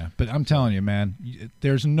 Yeah, but I'm telling you, man,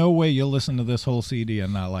 there's no way you'll listen to this whole CD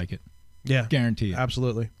and not like it. Yeah, guarantee it.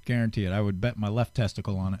 Absolutely, guarantee it. I would bet my left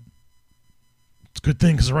testicle on it. a good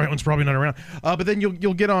thing because the right one's probably not around. But then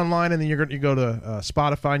you'll get online and then you go to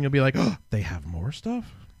Spotify and you'll be like, oh, they have more stuff?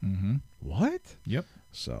 Mm-hmm. What? Yep.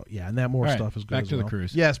 So, yeah, and that more All right, stuff is good back as to well. the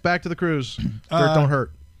cruise. Yes, back to the cruise. Dirt don't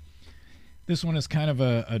hurt. This one is kind of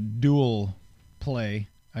a dual play,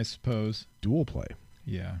 I suppose. Dual play.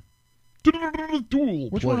 Yeah. Dual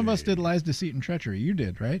Which one of us did Lies, Deceit, and Treachery? You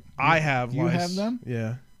did, right? I have. You have them?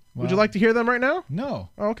 Yeah. Well, Would you like to hear them right now? No.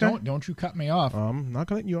 Oh, okay. Don't you cut me off. I'm not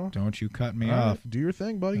going to let you off. Don't you cut me All off. right, do your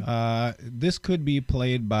thing, buddy. This could be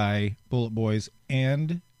played by Bullet Boys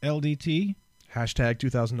and LDT. Hashtag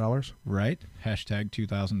 $2,000. Right. Hashtag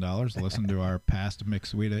 $2,000. Listen to our past Mick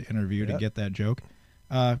Sueda interview to get that joke.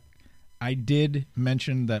 I did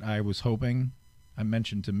mention that I was hoping, I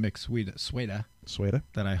mentioned to Mick Sueda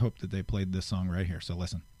that I hoped that they played this song right here. So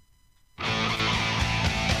listen.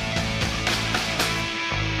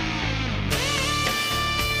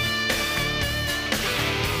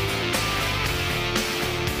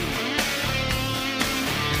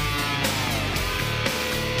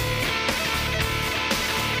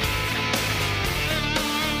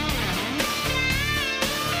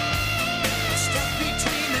 Stuck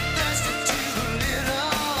between the thirst of too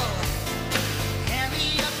little and the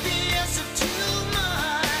abyss of too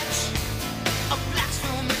much. A blast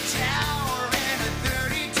from a tower and a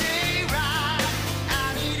 30-day ride. I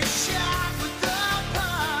need a shot with a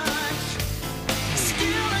punch.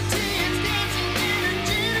 Skeletons dancing in a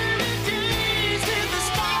jittery daze with a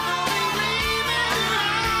sparkling gleam in their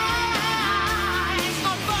eyes.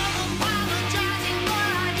 Above apologizing for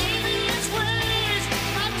our devious ways.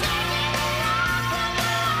 I'm taking a ride from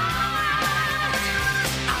their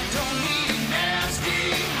eyes. I don't need nasty,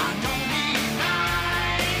 I don't need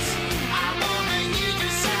nice. I'm only need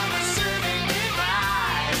yourself a serving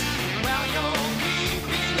device. Well, you're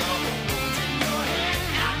weeping over wounds in your head.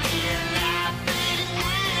 I'm here laughing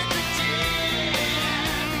with the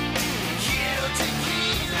dead. Kill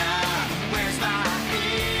tequila, where's my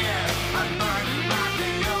beer? I'm burning my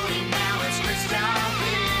peyote, now it's crystal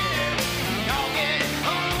clear. Don't get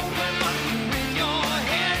over nothing in your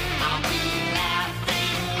head. I'll be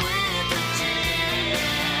laughing with the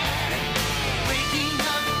dead. Waking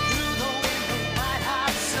up through the window, white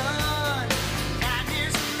hot sun.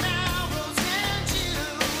 Nightmares of Melrose and you.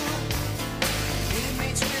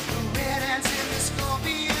 Inmates with the red ants in the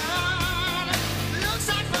scorpion. Looks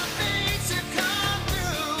like my fates have come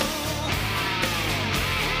through.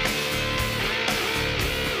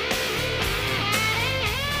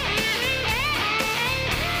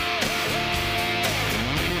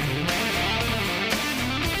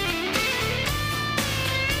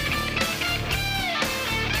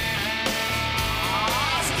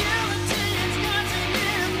 Skeletons dancing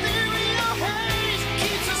in ethereal haze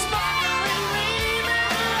keeps a sparkling gleam in their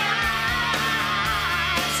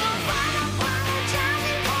eyes. So find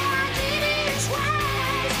apologizing for our devious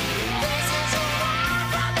ways. This is a ride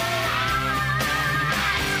from the light.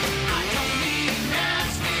 I don't need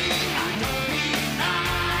nasty, I don't need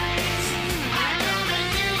nice. I know that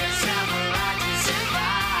you yourself are righteous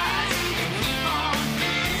advice. And keep on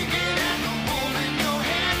digging at the hole in your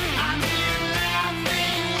head. I'm here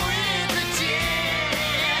laughing with the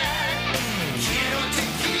dead. Kill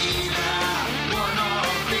tequila, one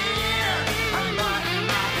more beer. I'm burning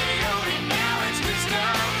my peyote, now it's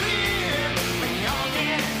crystal clear. When you're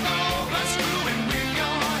getting over screwing with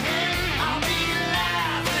your head, I'll be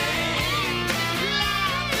laughing with the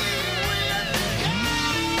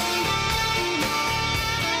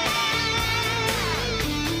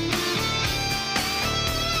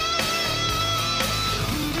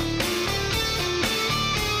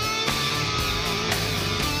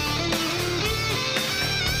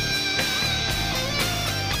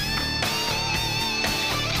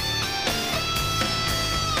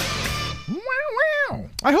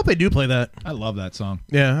I hope they do play that. I love that song.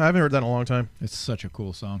 Yeah, I haven't heard that in a long time. It's such a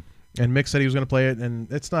cool song. And Mick said he was going to play it, and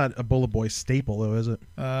it's not a Bullet Boy staple, though, is it?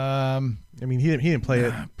 I mean, he didn't play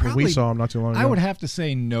it when we probably- saw him not too long ago. I would have to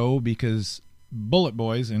say no because Bullet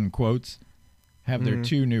Boys, in quotes, have their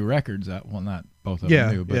two new records out. Well, not both of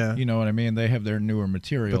them new, but you know what I mean? They have their newer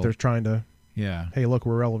material. But they're trying to, yeah. hey, look,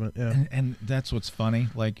 we're relevant. Yeah. And that's what's funny.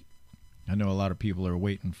 Like, I know a lot of people are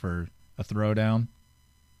waiting for a throwdown.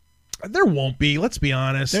 There won't be, let's be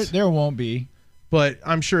honest. There won't be. But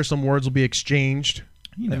I'm sure some words will be exchanged,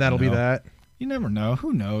 You and that'll never be know. that. You never know.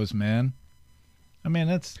 Who knows, man? I mean,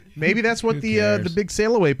 Maybe that's what who the cares? big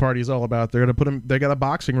sail away party is all about. They're gonna put them. They got a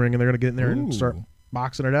boxing ring, and they're gonna get in there and Ooh. start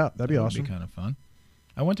boxing it out. That'd be That would awesome. be kind of fun.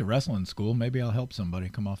 I went to wrestling school. Maybe I'll help somebody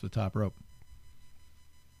come off the top rope.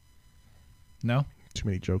 No? Too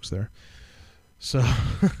many jokes there. So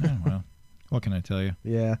Oh, well. What can I tell you?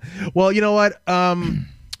 Yeah. Well, you know what?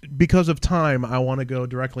 Because of time, I want to go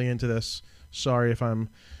directly into this. Sorry if I'm.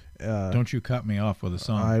 Don't you cut me off with a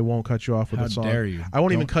song. I won't cut you off with How a song. dare you? I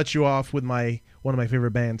won't even cut you off with one of my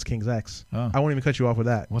favorite bands, King's X. Oh. I won't even cut you off with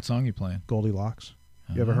that. What song you playing? Goldilocks.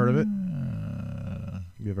 You ever heard of it?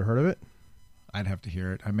 You ever heard of it? I'd have to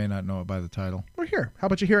hear it. I may not know it by the title. Well, here. How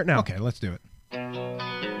about you hear it now? Okay, let's do it.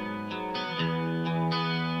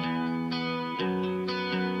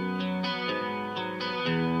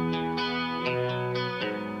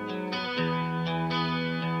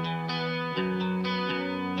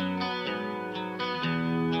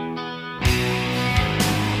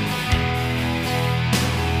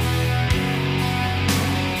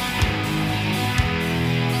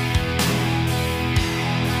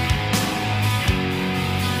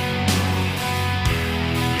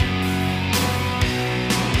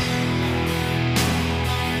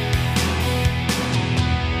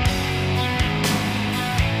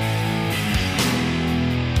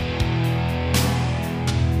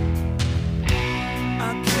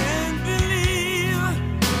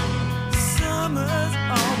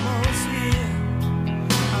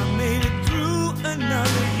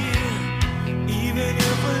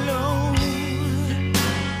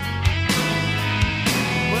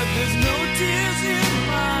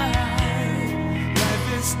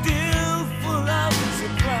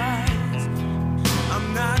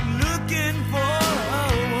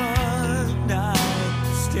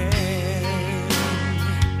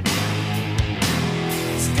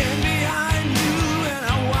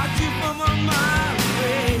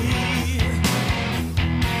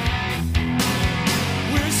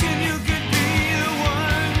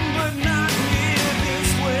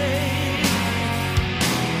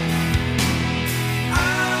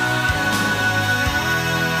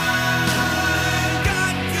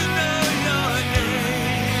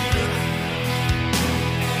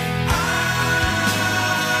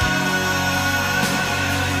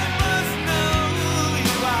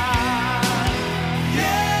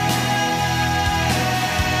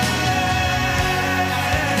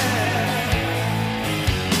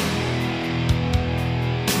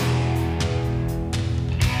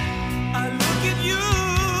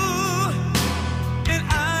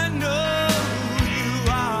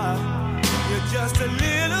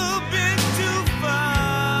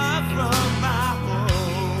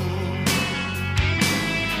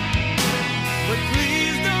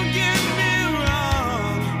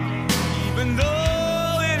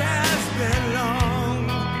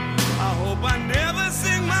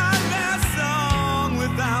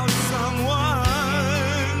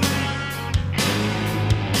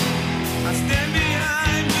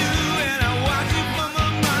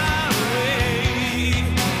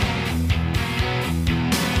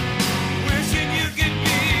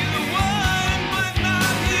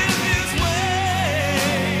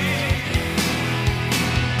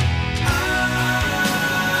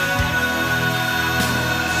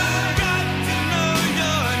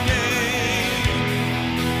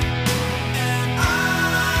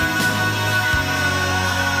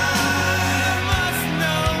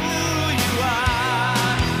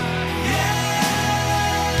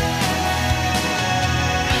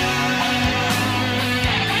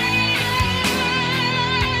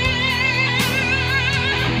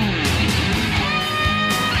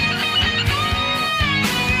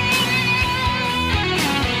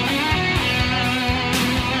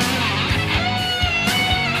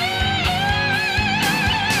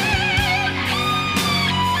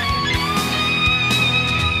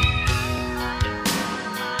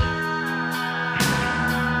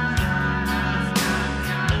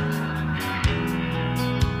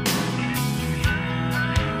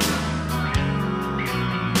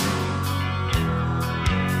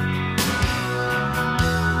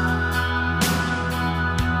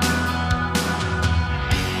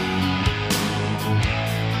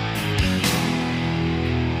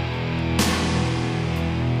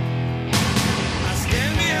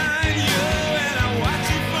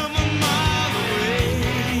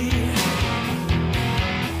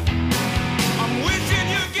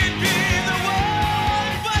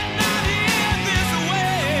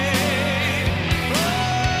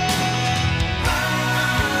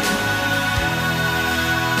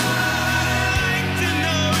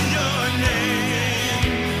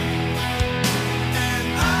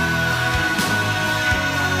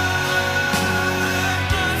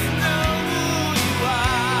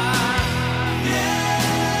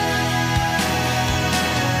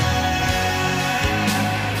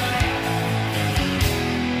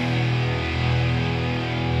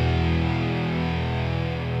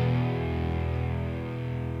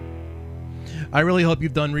 I really hope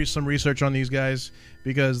you've done some research on these guys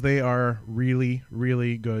because they are really,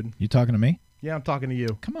 really good. You talking to me? Yeah, I'm talking to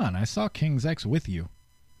you. Come on, I saw King's X with you.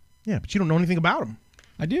 Yeah, but you don't know anything about them.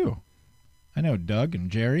 I do. I know Doug and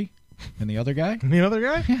Jerry and the other guy. The other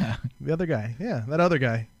guy? Yeah. The other guy. Yeah, that other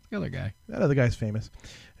guy. The other guy. That other guy's famous.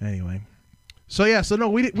 Anyway. So yeah, so no,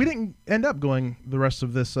 we didn't end up going the rest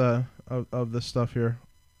of this of this stuff here.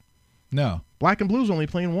 No. Black and Blue's only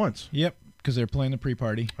playing once. Yep, because they're playing the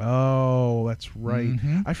pre-party. Oh, that's right.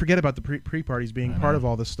 Mm-hmm. I forget about the pre-parties being part of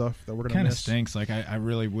all this stuff that we're gonna Kind of miss. stinks. Like I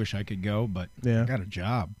really wish I could go, but Yeah. I got a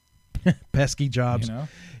job. Pesky jobs. You know?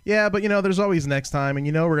 Yeah, but there's always next time, and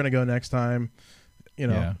we're gonna go next time.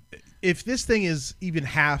 Yeah. If this thing is even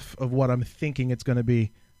half of what I'm thinking it's gonna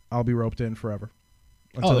be, I'll be roped in forever.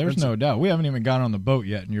 There's no doubt. We haven't even got on the boat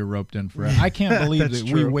yet, and you're roped in forever. I can't believe That's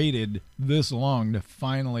that we true. waited this long to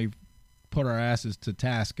finally put our asses to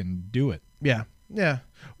task and do it. Yeah, yeah.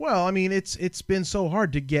 Well, I mean, it's been so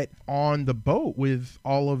hard to get on the boat with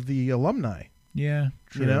all of the alumni. Yeah,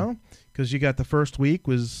 true. Because you got the first week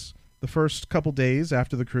was the first couple days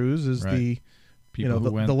after the cruise is Right. the People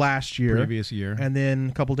who went the last year, previous year, and then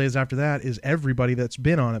a couple days after that is everybody that's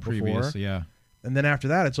been on it previous, before. yeah. And then after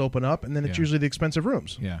that, it's open up, and then it's Yeah. usually the expensive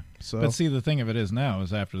rooms. Yeah. So But see, the thing of it is now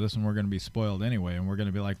is after this one, we're going to be spoiled anyway, and we're going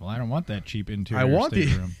to be like, well, I don't want that cheap interior I want the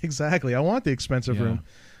stateroom. exactly. I want the expensive Yeah. room.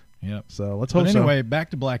 Yep. So let's hope But so. anyway, back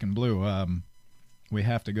to Black and Blue. We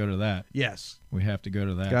have to go to that. Yes. We have to go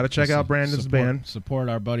to that. Gotta check To out Brandon's band. Support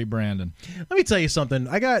our buddy Brandon. Let me tell you something.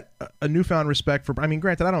 I got a newfound respect for. I mean,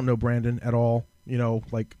 granted, I don't know Brandon at all.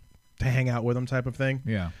 Like to hang out with him type of thing.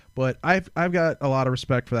 Yeah. But I've got a lot of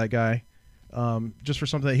respect for that guy. Just for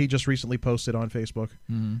something that he just recently posted on Facebook,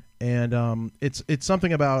 and it's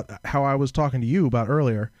something about how I was talking to you about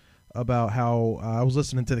earlier, about how I was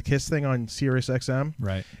listening to the Kiss thing on Sirius XM,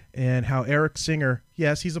 Right. and how Eric Singer,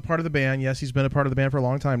 yes, he's a part of the band, yes, he's been a part of the band for a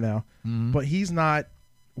long time now, but he's not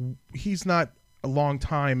a long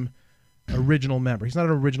time original member. He's not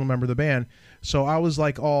an original member of the band. So I was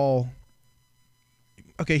like,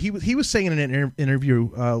 okay, he was saying in an interview,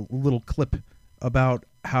 a little clip about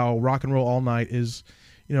how Rock and Roll All Night is,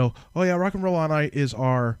 oh yeah, Rock and Roll All Night is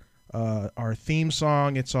our theme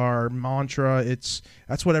song. It's our mantra.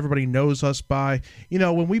 That's what everybody knows us by.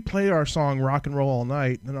 When we play our song Rock and Roll All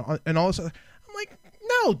Night and all this, I'm like,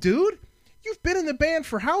 no, dude, you've been in the band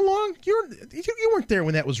for how long? You weren't there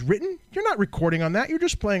when that was written. You're not recording on that. You're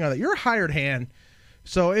just playing on that. You're a hired hand.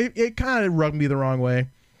 So it kind of rubbed me the wrong way.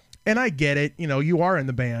 And I get it. You are in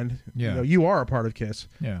the band. Yeah. You are a part of Kiss.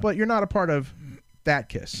 Yeah. But you're not a part of that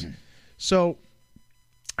Kiss. So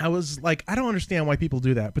I was like, I don't understand why people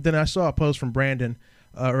do that. But then I saw a post from Brandon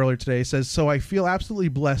earlier today. It says, so I feel absolutely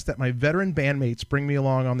blessed that my veteran bandmates bring me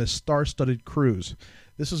along on this star-studded cruise.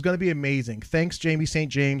 This is going to be amazing. Thanks, Jamie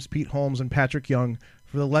St. James, Pete Holmes, and Patrick Young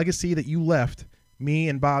for the legacy that you left me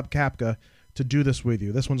and Bob Kapka to do this with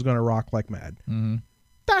you. This one's going to rock like mad. Mm-hmm.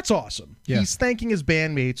 That's awesome. Yeah. He's thanking his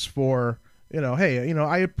bandmates for, hey,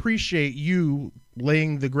 I appreciate you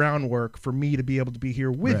laying the groundwork for me to be able to be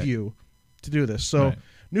here with Right. you to do this. So Right.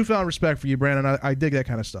 newfound respect for you, Brandon. I dig that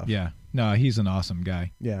kind of stuff. Yeah. No, he's an awesome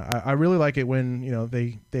guy. Yeah, I really like it when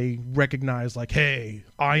they recognize, like, hey,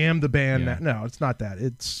 I am the band. Yeah. No, it's not that.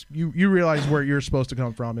 It's you realize where you're supposed to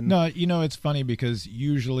come from. And No, it's funny because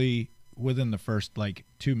usually within the first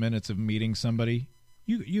 2 minutes of meeting somebody,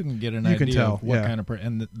 you can get an You idea can tell, of what yeah. kind of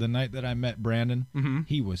and the night that I met Brandon,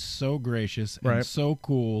 he was so gracious and Right. so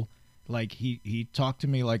cool. Like he talked to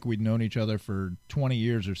me like we'd known each other for 20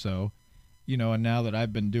 years or so, and now that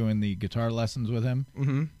I've been doing the guitar lessons with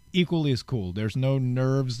him, equally as cool. There's no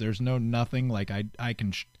nerves, there's no nothing. Like I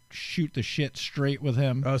can shoot the shit straight with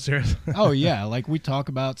him. oh, seriously? Oh yeah, like we talk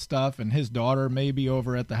about stuff, and his daughter may be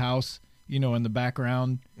over at the house, in the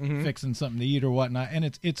background fixing something to eat or whatnot, and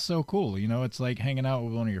it's so cool. It's like hanging out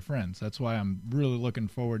with one of your friends. That's why I'm really looking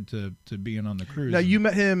forward to being on the cruise. Now you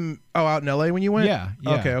met him out in L.A. when you went? Yeah.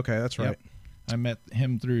 Okay, that's right. Yep. I met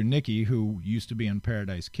him through Nikki, who used to be in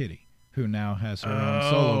Paradise Kitty, who now has her own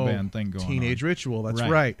solo band thing going Teenage on. Ritual. That's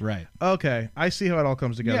right. Right. Okay, I see how it all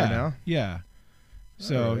comes together now. Yeah.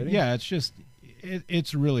 So Alrighty. yeah, it's just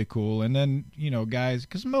it's really cool. And then guys,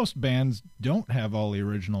 because most bands don't have all the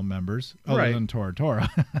original members other Right. than Tora Tora,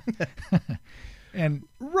 and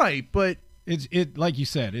Right, but it like you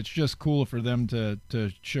said, it's just cool for them to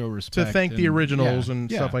show respect, to thank the and- originals yeah,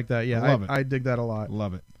 and yeah. stuff like that. Yeah, I love it. I dig that a lot.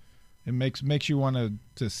 Love it. It makes you want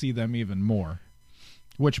to see them even more.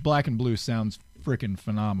 Which Black and Blue sounds freaking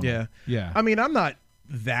phenomenal. Yeah. Yeah. I mean, I'm not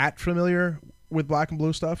that familiar with Black and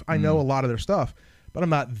Blue stuff. I know a lot of their stuff, but I'm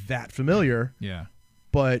not that familiar. yeah.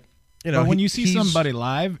 But you know, But when you see he's- somebody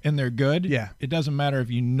live and they're good, Yeah. it doesn't matter if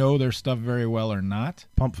you know their stuff very well or not.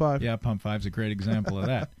 Pump Five. Yeah, Pump Five's a great example of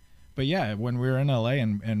that. But yeah, when we were in LA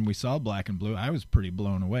and we saw Black and Blue, I was pretty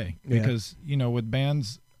blown away Yeah. because, you know, with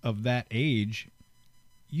bands of that age,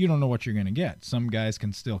 you don't know what you're going to get. Some guys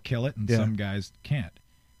can still kill it and Yeah. some guys can't.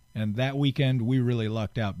 And that weekend, we really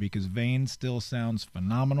lucked out because Vane still sounds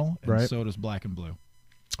phenomenal, and Right. so does Black and Blue.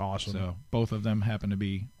 Awesome. So both of them happen to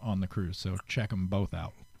be on the cruise. So check them both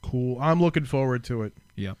out. Cool. I'm looking forward to it.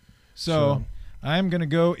 Yep. So- So I'm going to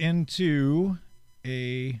go into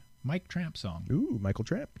a Mike Tramp song. Ooh, Michael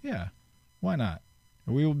Tramp. Yeah, why not?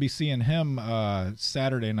 We will be seeing him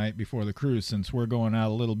Saturday night before the cruise since we're going out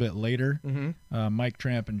a little bit later. Mm-hmm. Mike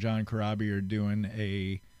Tramp and John Corabi are doing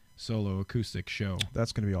a solo acoustic show.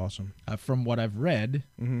 That's going to be awesome. From what I've read,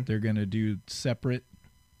 Mhm. they're going to do separate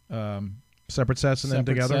Separate sets and then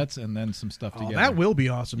separate together. sets and then some stuff Oh, together. that will be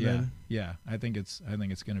awesome, yeah, man. yeah. I think it's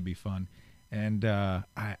going to be fun. And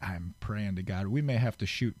I'm praying to God we may have to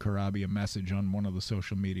shoot Corabi a message on one of the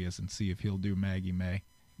social medias and see if he'll do Maggie May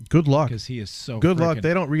Good luck. because he is so Good luck. frickin'-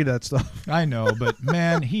 They don't read that stuff. I know, but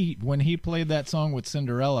man, when he played that song with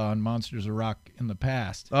Cinderella on Monsters of Rock in the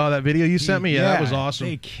past, Oh, that video you sent me? Yeah, that was awesome.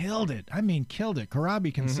 They killed it. I mean, killed it.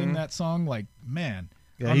 Corabi can sing that song like, man.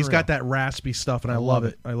 Yeah, he's got that raspy stuff, and I love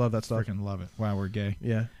it. I love that stuff. Freaking love it. Wow, we're gay.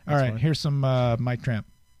 Yeah. All right, here's some Mike Tramp.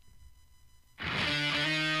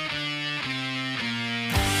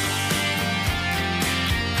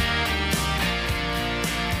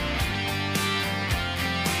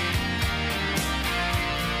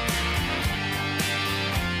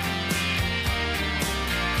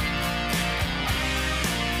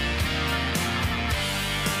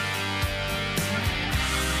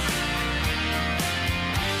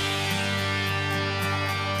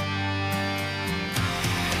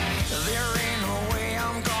 There ain't no way I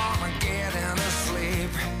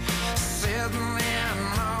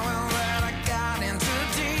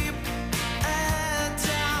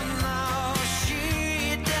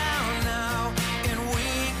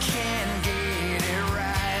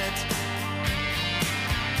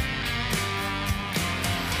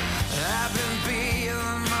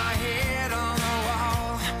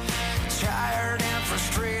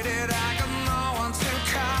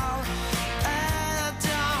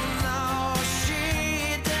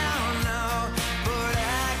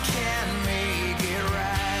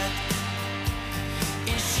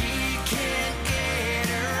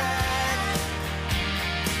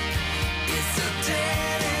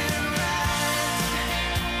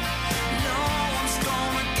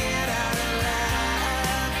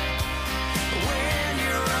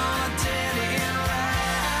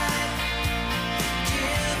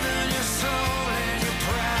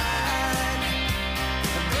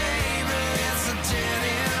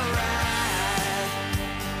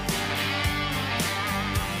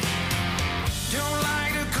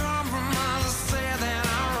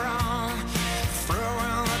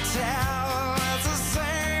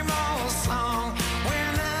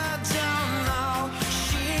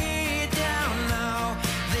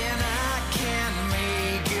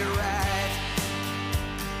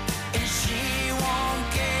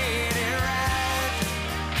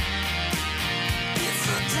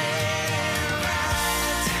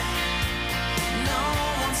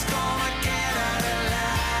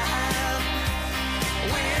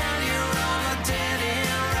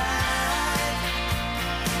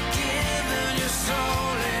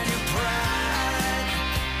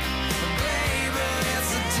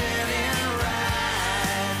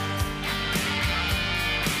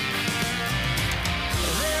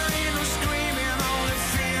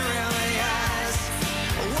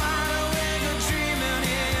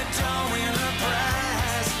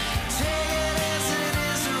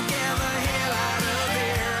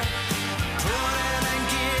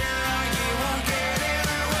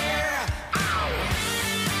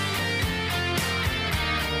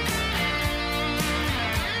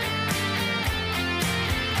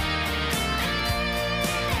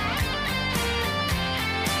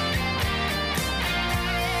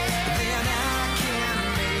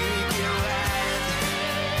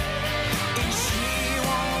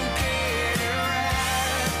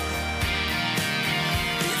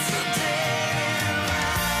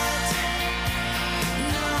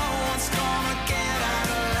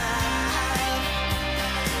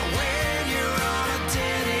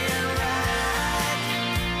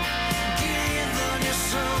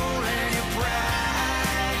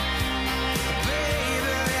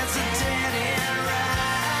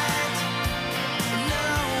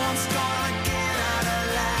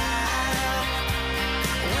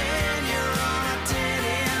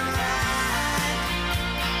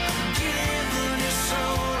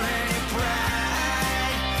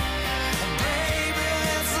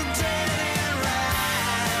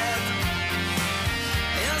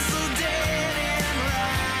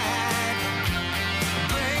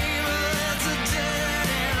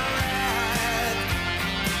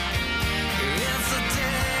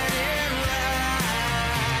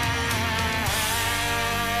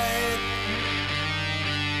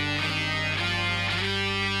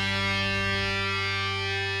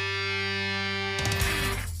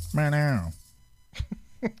Meow.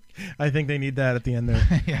 I think they need that at the end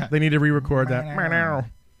there. Yeah. They need to re-record that. I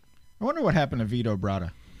wonder what happened to Vito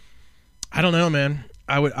Bratta. I don't know, man.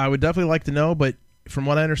 I would definitely like to know, but from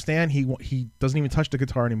what I understand, he doesn't even touch the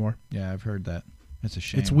guitar anymore. Yeah, I've heard that. That's a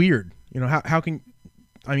shame. It's weird. How can,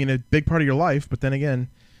 I mean, a big part of your life, but then again,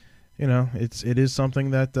 it is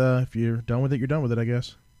something that if you're done with it, you're done with it, I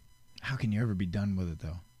guess. How can you ever be done with it,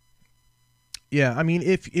 though? Yeah, I mean,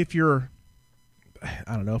 if you're,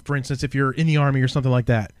 I don't know, for instance, if you're in the Army or something like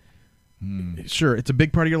that, sure, it's a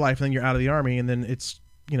big part of your life, and then you're out of the Army, and then it's,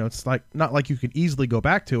 it's like, not like you could easily go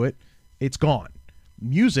back to it. It's gone.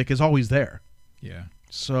 Music is always there. Yeah.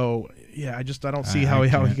 So, yeah, I don't see how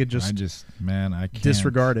he could just I can't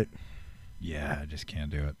disregard it. Yeah, I just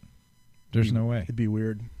can't do it. There's no way. It'd be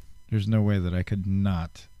weird. There's no way that I could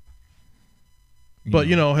not. But,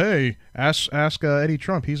 hey, ask Eddie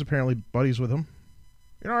Trump. He's apparently buddies with him.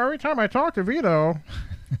 Every time I talk to Vito.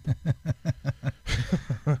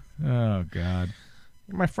 Oh, God.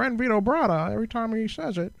 My friend Vito Bratta, every time he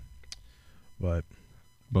says it. But.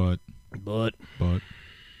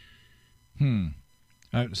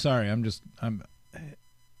 Sorry, I'm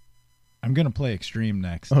going to play Extreme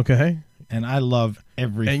next. Okay. And I love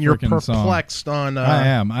every and you're freaking song. Perplexed on...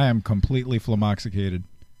 I am completely flummoxicated.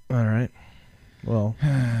 All right. Well...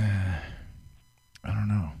 I don't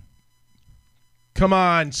know. Come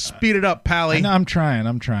on, speed it up, Pally. I'm trying.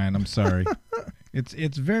 I'm sorry.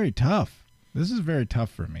 It's very tough. This is very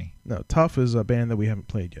tough for me. No, Tough is a band that we haven't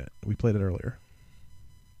played yet. We played it earlier.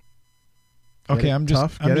 Okay, I'm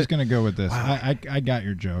just going to go with this. Wow. I got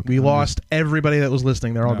your joke. We lost everybody that was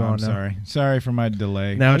listening. They're all gone now. Sorry. Sorry for my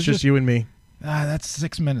delay. Now it's just you and me. That's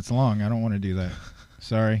 6 minutes long. I don't want to do that.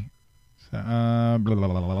 Sorry. Blah, blah, blah,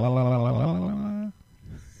 blah, blah, blah, blah.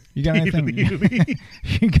 You got anything?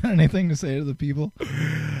 You got anything to say to the people?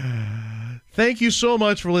 Thank you so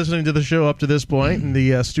much for listening to the show up to this point, and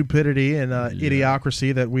the stupidity and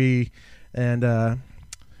idiocracy that we and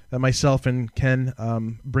that myself and Ken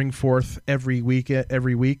bring forth every week.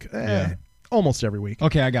 Almost every week.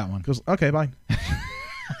 Okay, I got one. Okay, bye.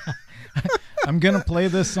 I'm gonna play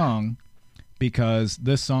this song because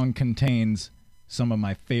this song contains some of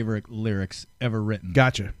my favorite lyrics ever written.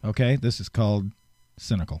 Gotcha. Okay, this is called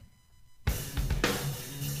Cynical.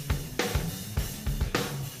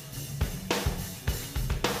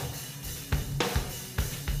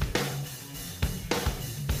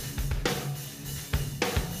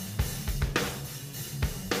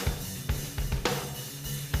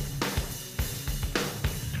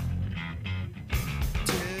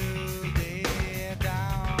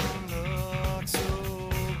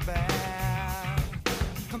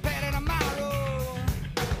 Compared to tomorrow,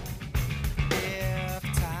 if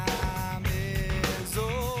time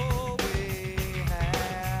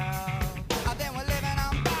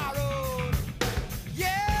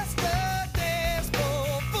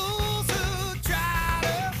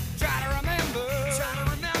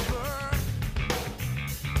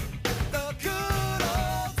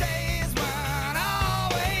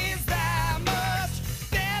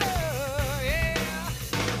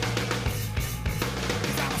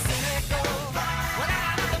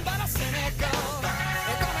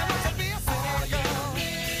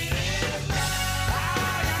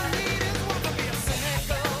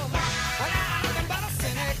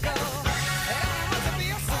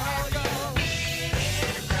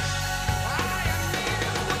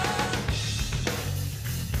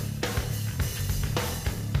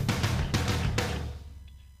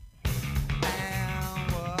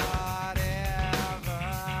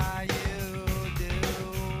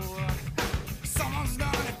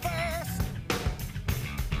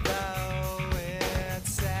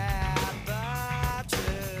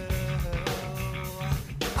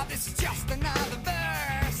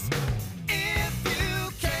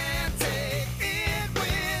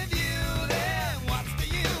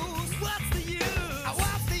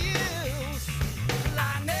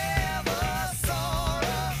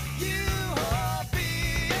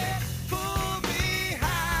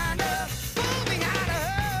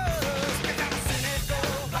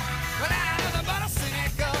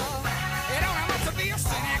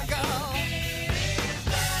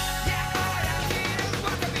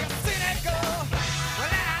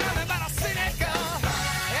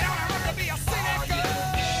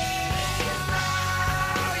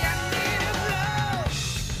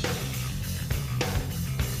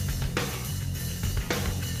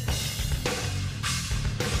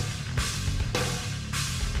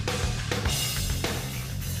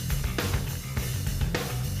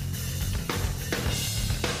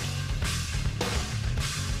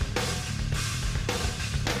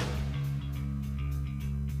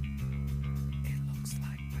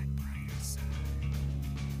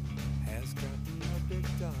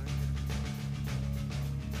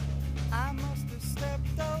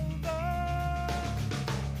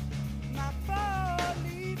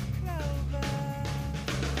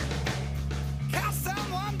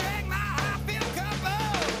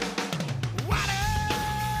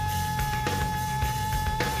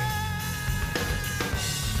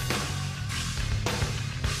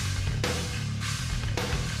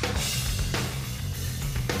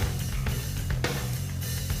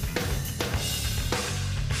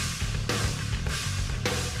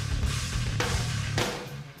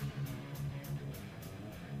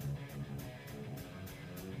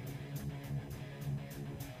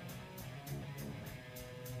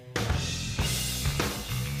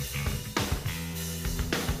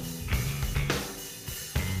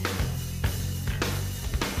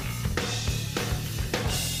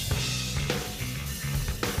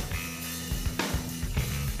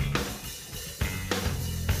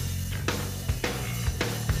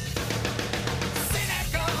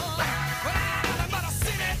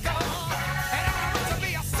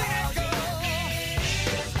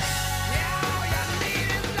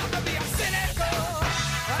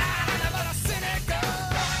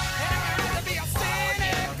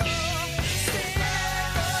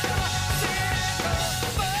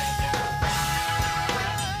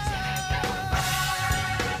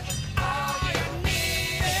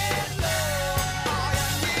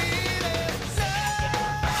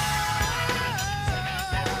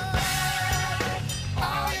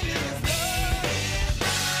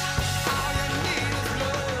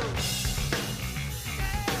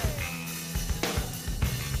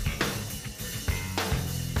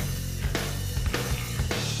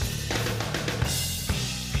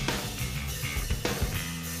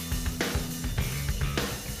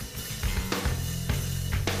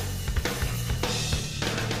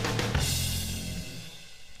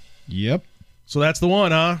Yep. So that's the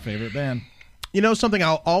one, huh? Favorite band. You know, something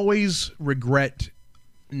I'll always regret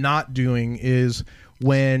not doing is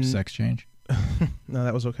when... Sex Change? No,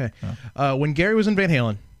 that was okay. When Gary was in Van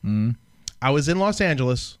Halen, I was in Los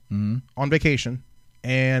Angeles on vacation,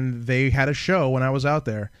 and they had a show when I was out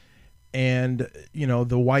there. And, you know,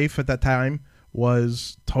 the wife at that time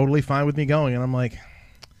was totally fine with me going. And I'm like,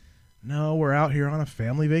 no, we're out here on a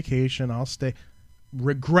family vacation. I'll stay.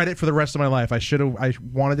 Regret it for the rest of my life. I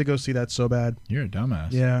wanted to go see that so bad. You're a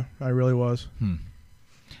dumbass. Yeah, I really was.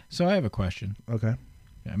 So I have a question. Okay.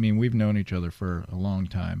 I mean, we've known each other for a long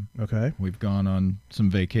time. Okay. We've gone on some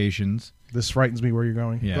vacations. This frightens me where you're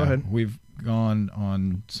going. Yeah. Go ahead. We've gone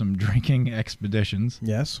on some drinking expeditions.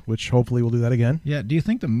 Yes, which hopefully we'll do that again. Yeah. Do you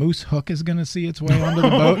think the moose hook is going to see its way onto the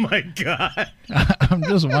boat? Oh, my God. I'm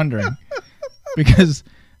just wondering. Because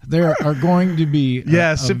there are going to be...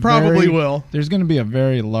 Yes, it probably will. There's going to be a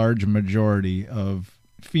very large majority of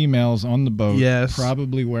females on the boat. Yes.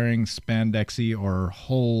 Probably wearing spandexy or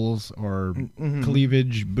holes or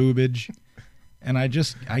cleavage, boobage. And I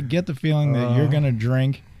get the feeling that you're going to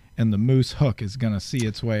drink and the moose hook is going to see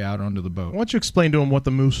its way out onto the boat. Why don't you explain to them what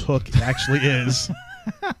the moose hook actually is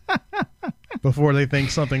before they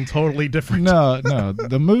think something totally different? No.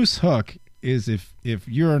 The moose hook is if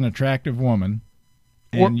you're an attractive woman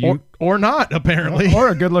and or not, apparently. Or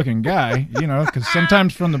a good-looking guy, you know, because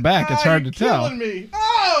sometimes from the back it's hard to tell. You're killing me.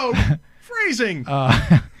 Oh, freezing.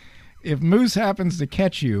 If moose happens to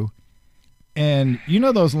catch you, and you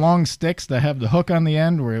know those long sticks that have the hook on the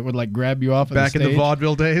end where it would like grab you off of back the in stage? the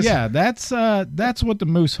vaudeville days? Yeah, that's what the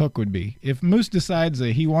moose hook would be. If moose decides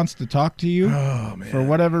that he wants to talk to you for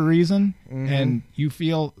whatever reason, and you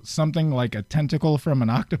feel something like a tentacle from an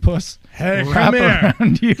octopus wrap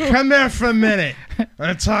around you. Come here for a minute. I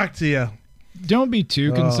want to talk to you. Don't be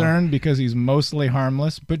too concerned because he's mostly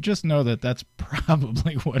harmless, but just know that that's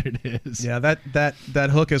probably what it is. Yeah, that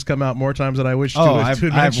hook has come out more times than I wish to.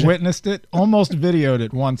 I've witnessed it, almost videoed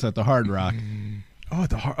it once at the Hard Rock.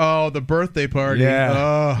 The birthday party.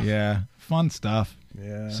 Yeah, yeah, fun stuff.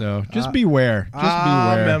 Yeah. So just beware. Just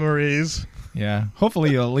beware. Memories. Yeah.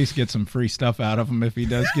 Hopefully you'll at least get some free stuff out of him if he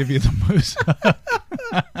does give you the moose.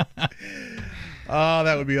 Oh,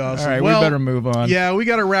 that would be awesome. All right, well, we better move on. Yeah, we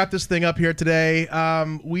got to wrap this thing up here today.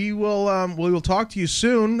 We will talk to you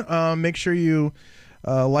soon. Make sure you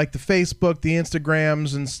like the Facebook, the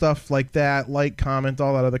Instagrams, and stuff like that. Like, comment,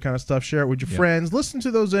 all that other kind of stuff. Share it with your friends. Listen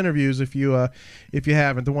to those interviews if you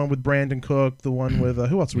haven't. The one with Brandon Cook, the one with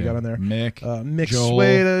who else we got on there? Mick Joel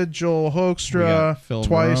Sweda, Joel Hoekstra, Phil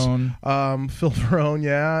twice. Verone. Phil Verone,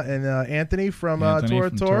 yeah, and Anthony from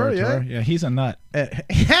Tora. Yeah, he's a nut.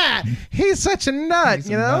 He's such a nut, He's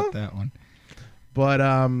you a know. nut, that one. But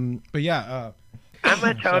yeah. I'm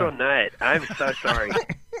a total nut. I'm so sorry.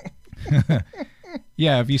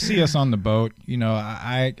 Yeah, if you see us on the boat, you know,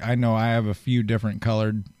 I know I have a few different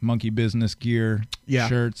colored monkey business gear,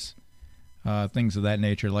 shirts, things of that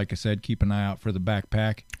nature. Like I said, keep an eye out for the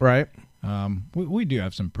backpack. Right. We do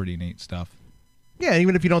have some pretty neat stuff. Yeah,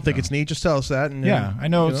 even if you don't think it's neat, just tell us that. And, yeah, I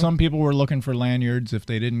know some people were looking for lanyards. If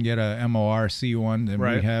they didn't get a MORC one, then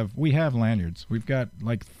we have lanyards. We've got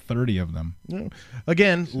like 30 of them. Yeah.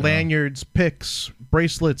 Again, lanyards, picks,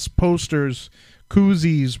 bracelets, posters,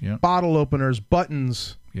 koozies, bottle openers,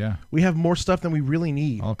 buttons. Yeah. We have more stuff than we really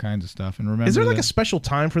need. All kinds of stuff. And remember, is there like a special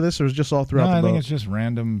time for this, or is it just all throughout the boat? I think it's just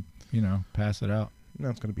random, you know, pass it out.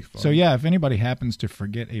 That's going to be fun. So, yeah, if anybody happens to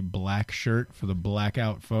forget a black shirt for the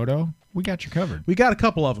blackout photo, we got you covered. We got a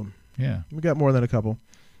couple of them. Yeah. We got more than a couple.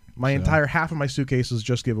 My entire half of my suitcase is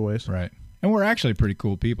just giveaways. Right. And we're actually pretty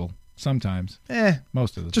cool people. Sometimes.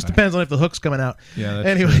 Most of the time. Just depends on if the hook's coming out. Yeah, that's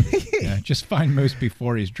anyway. Yeah, just find Moose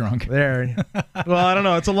before he's drunk. There. Well, I don't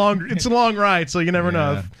know. It's a long ride, so you never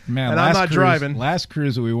know. Man, and I'm not driving. Last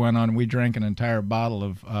cruise we went on, we drank an entire bottle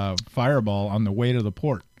of Fireball on the way to the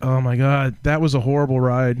port. Oh, my God. That was a horrible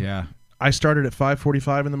ride. Yeah. I started at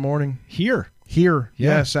 5:45 in the morning. Here,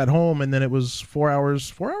 yes, at home, and then it was 4 hours,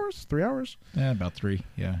 3 hours? Yeah, about 3,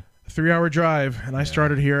 yeah. 3-hour drive, and I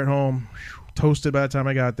started here at home. Toasted by the time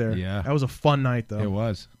I got there. Yeah. That was a fun night, though. It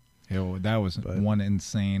was. That was one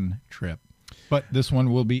insane trip. But this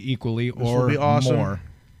one will be equally or be awesome. More.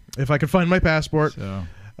 If I could find my passport. So.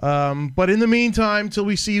 But in the meantime, till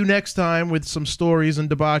we see you next time with some stories and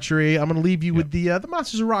debauchery, I'm going to leave you with the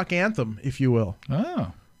Monsters of Rock anthem, if you will.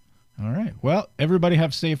 Oh. All right. Well, everybody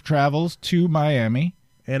have safe travels to Miami.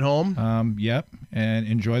 And home. Yep. And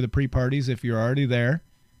enjoy the pre-parties if you're already there.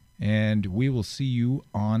 And we will see you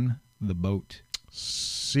on the boat.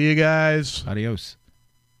 See you guys. Adios.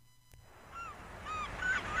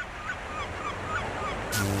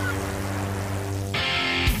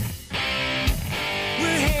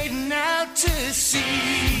 We're heading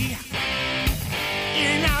see.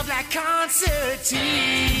 In our black concert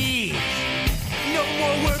tee. No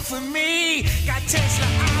more work for me. Got Tesla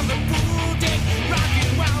on the pool deck,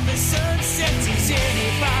 rocking while the sun sets. Is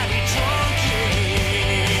anybody drunk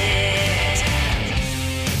yet?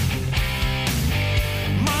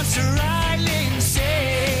 Monster Island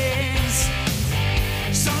says,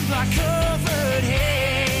 sunblock.